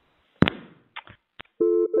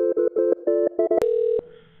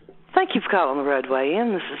 Thank you for calling the Roadway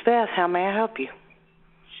Inn. This is Beth. How may I help you?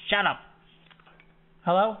 Shut up.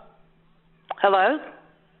 Hello? Hello?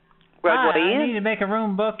 Roadway Hi, Inn? I need to make a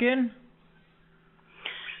room booking.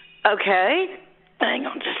 Okay. Hang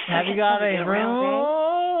on just a second. Have you got any rooms?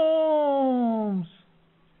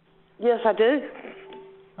 Yes, I do.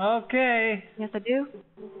 Okay. Yes, I do.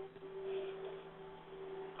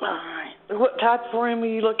 All right. What type of room are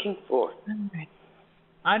you looking for?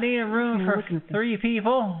 I need a room for 3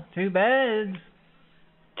 people, 2 beds.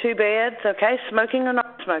 2 beds, okay. Smoking or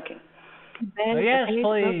not smoking? Yes,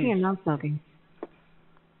 please. Smoking or not smoking?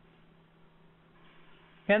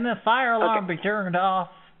 Can the fire alarm be turned off?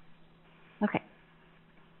 Okay.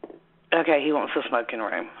 Okay, he wants a smoking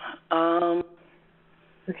room.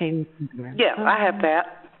 Okay. Yeah, I have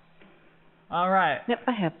that. All right. Yep,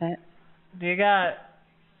 I have that. Do you got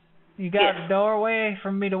Yes. a doorway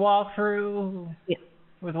for me to walk through? Yes.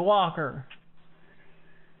 With a walker.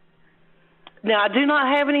 Now, I do not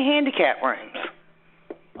have any handicap rooms.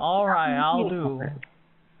 All right, I'll do.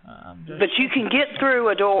 But you can get through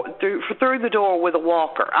a door through the door with a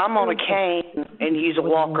walker. I'm on a cane and use a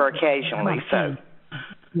walker occasionally, so.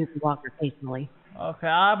 Use the walker occasionally. Okay,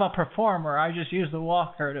 I'm a performer. I just use the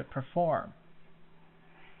walker to perform.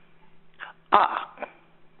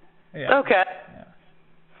 Yeah. Okay. Yeah.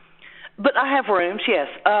 But I have rooms, yes.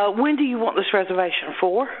 When do you want this reservation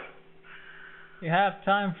for? You have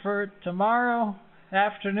time for it tomorrow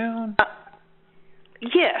afternoon?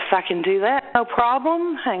 Yes, I can do that. No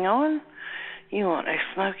problem. Hang on. You want a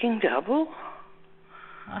smoking double?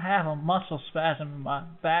 I have a muscle spasm in my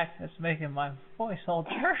back that's making my voice all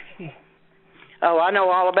jerky. Oh, I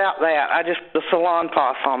know all about that. I just the salon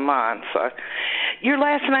pass on mine. So, your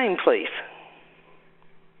last name, please.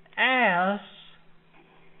 Ass.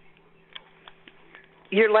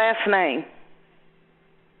 Your last name.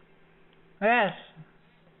 Ass.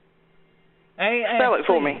 A-S-C. Spell it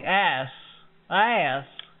for me. Ass. Ass.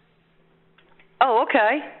 Oh,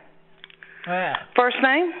 okay. Yeah. First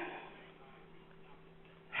name?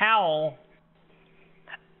 Howell.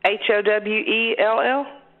 Howell?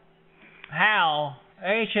 Howell.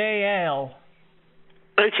 H-A-L.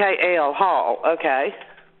 H-A-L. Hall. Okay.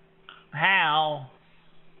 Howell.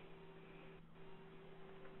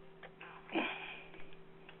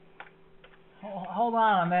 Hold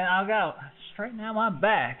on a minute. I've got to straighten out my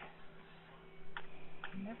back.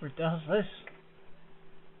 It never does this.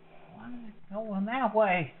 Why is it going that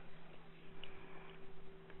way?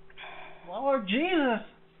 Lord Jesus.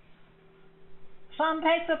 Son,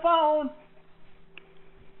 take the phone.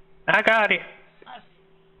 I got it.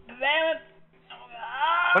 Damn it.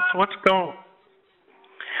 What's going?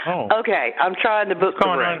 Oh. Okay, I'm trying to book the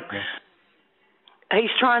room. He's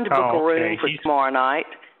trying to book a room for tomorrow night.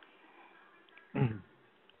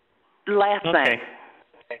 Last name.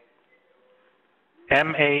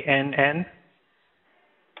 M-A-N-N.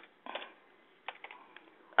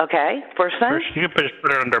 Okay. First name. You can put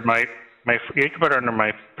it under my. You can put it under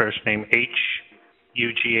my first name.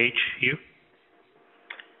 H-U-G-H-U.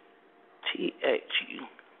 T-H-U.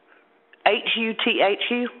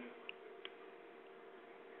 H-U-T-H-U?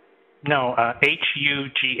 No,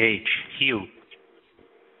 H-U-G-H. Hugh.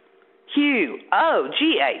 Hugh. Oh,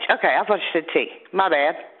 G-H. Okay, I thought you said T. My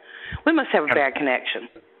bad. We must have a bad connection.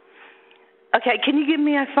 Okay, can you give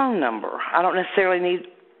me a phone number? I don't necessarily need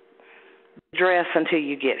address until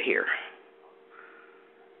you get here.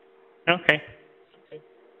 Okay.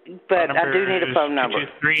 But I do need a phone number.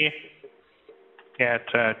 223. Yeah,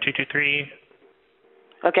 it's 223.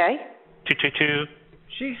 Okay. 222.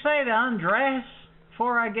 She say to undress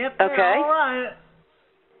before I get there? Okay. All right.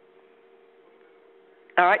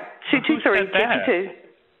 All right. 223. 222.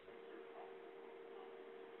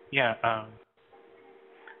 Yeah.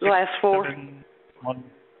 Last four.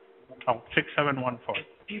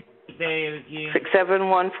 6714.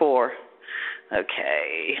 6714.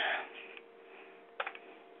 Okay.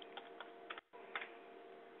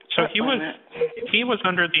 So he was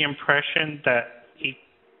under the impression that he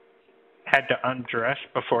had to undress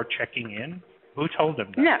before checking in? Who told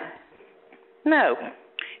him that? No.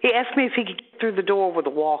 He asked me if he could get through the door with a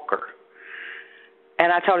walker.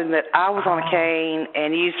 And I told him that I was on a cane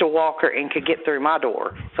and used a walker and could get through my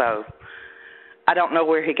door. So I don't know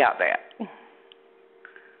where he got that.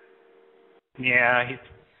 Yeah,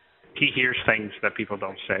 he hears things that people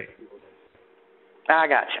don't say. I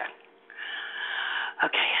gotcha.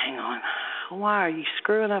 Okay, hang on. Why are you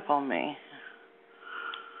screwing up on me?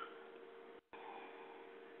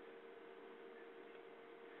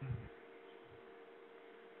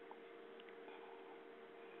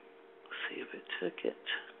 Let's see if it took it.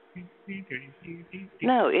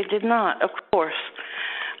 No, it did not, of course.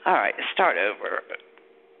 All right, start over.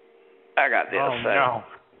 I got this. Oh, no.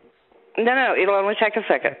 No, it'll only take a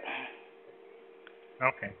second.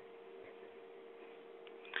 Okay.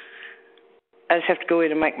 I just have to go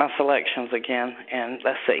in and make my selections again. And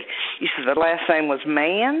let's see. You said the last name was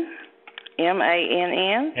Mann,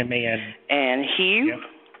 M-A-N-N. M-A-N. And Hugh Yep.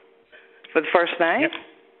 for the first name. Yep.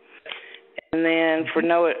 And then for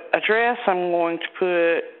no address, I'm going to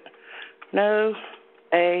put no,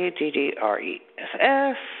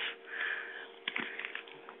 A-D-D-R-E-S-S.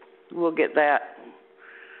 We'll get that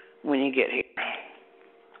when you get here.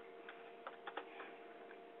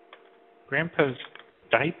 Grandpa's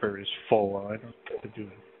diaper is full. I don't know what to do.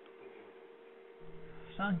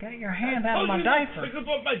 Son, get your hand out of my diaper. Think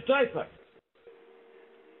about my diaper.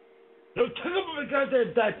 Don't think about my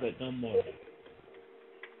goddamn diaper no more.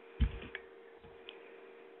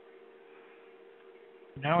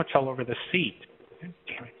 Now it's all over the seat. God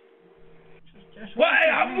damn it. What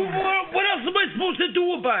else am I supposed to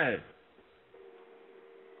do about it?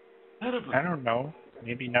 I don't know.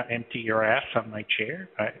 Maybe not empty your ass on my chair.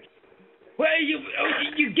 Well,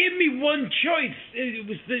 you gave me one choice. It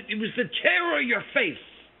was the chair or your face.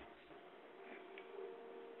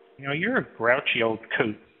 You know, you're a grouchy old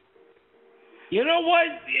coot. You know what?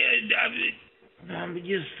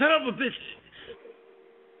 You son of a bitch.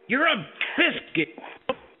 You're a biscuit.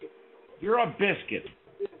 You're a biscuit.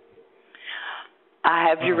 I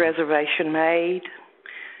have your reservation made.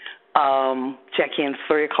 Check-in's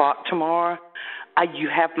 3 o'clock tomorrow. You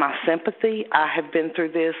have my sympathy. I have been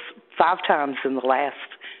through this 5 times in the last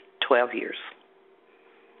 12 years.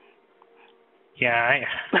 Yeah,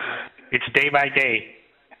 it's day by day.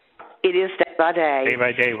 It is day by day. Day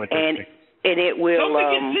by day with this thing. And it will. Don't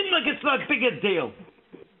make it seem like it's not big a deal.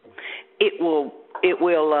 It will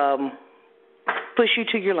push you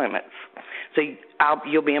to your limits. So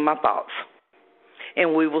you'll be in my thoughts.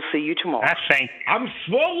 And we will see you tomorrow. I'm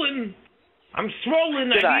swollen. I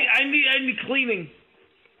need cleaning.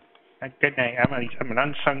 Good night. I'm an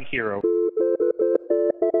unsung hero.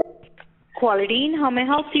 Quality, how may I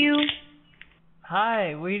help you?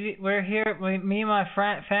 Hi, we're here. Me and my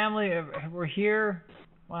family, we're here.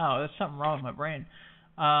 Wow, there's something wrong with my brain.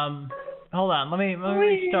 Hold on. Let me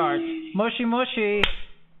restart. Mushy.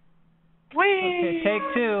 Okay, take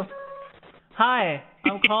 2. Hi,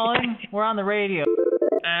 I'm calling. We're on the radio.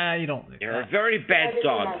 You don't. You're a very bad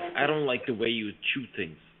dog. I don't like the way you chew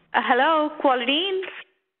things. Hello, Quality.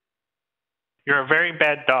 You're a very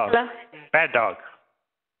bad dog. Hello? Bad dog.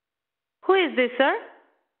 Who is this, sir?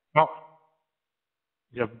 Oh,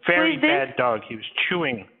 he's a very bad dog. He was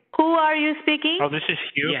chewing. Who are you speaking? Oh, this is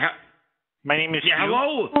Hugh. Yeah. My name is Hugh.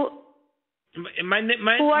 Hello. My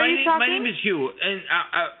name is Hugh, and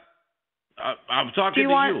I'm talking to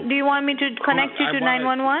you. Do you want me to connect you to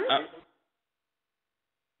 911?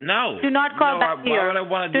 No. Do not call back here. Why would I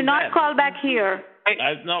want to do not call back here.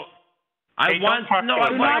 No. I want do not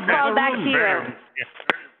call back here.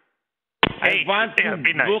 I want to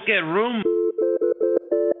book a room.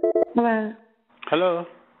 Hello. Hello.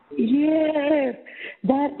 Yeah,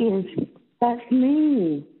 that is That's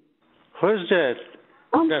me. Who's that?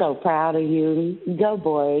 I'm so proud of you. Go,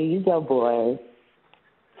 boy. You go, boy.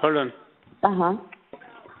 Hold on. Uh-huh.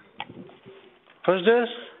 Who's this?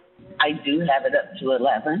 I do have it up to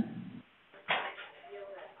 11.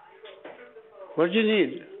 What do you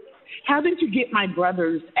need? How did you get my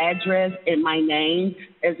brother's address and my name,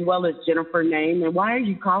 as well as Jennifer's name? And why are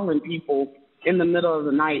you calling people in the middle of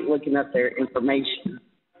the night looking up their information?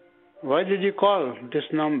 Why did you call this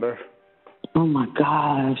number? Oh, my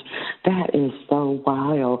gosh. That is so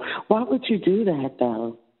wild. Why would you do that,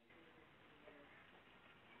 though?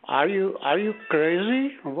 Are you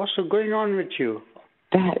crazy? What's going on with you?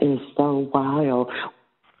 That is so wild.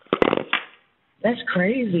 That's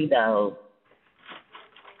crazy, though.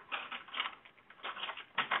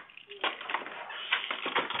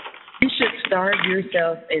 You should starve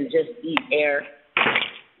yourself and just eat air.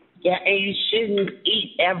 Yeah, and you shouldn't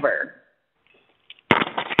eat ever.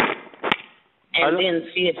 And then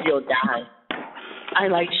see if you'll die. I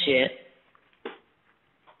like shit.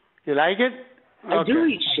 You like it? I do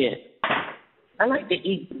eat shit. I like to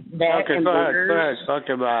eat that and burgers. Go ahead.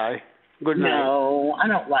 Okay, bye. Good night. No, I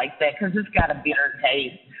don't like that because it's got a bitter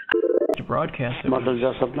taste. To broadcast it. Mother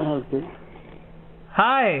just up now.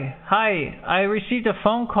 Hi. I received a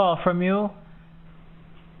phone call from you.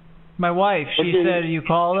 My wife, she said you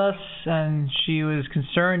called us and she was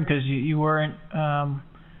concerned because you weren't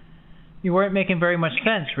making very much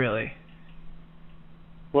sense, really.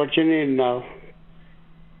 What you need now?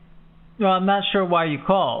 Well, I'm not sure why you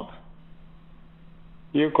called.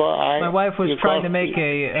 My wife was trying to make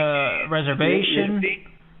a reservation.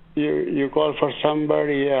 You called for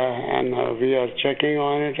somebody, and we are checking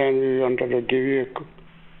on it, and we wanted to give you a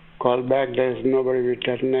call back. There's nobody with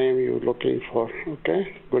that name you're looking for.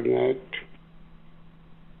 Okay. Good night.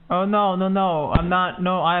 Oh no! I'm not.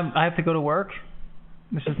 No, I have to go to work.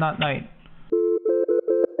 This is not night.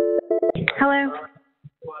 Hello.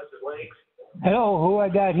 Hello, who I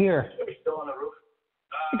got here?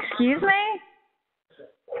 Excuse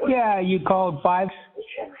me? Yeah, you called 5.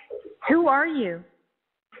 Who are you?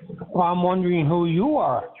 Well, I'm wondering who you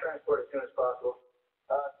are.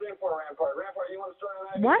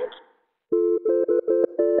 What?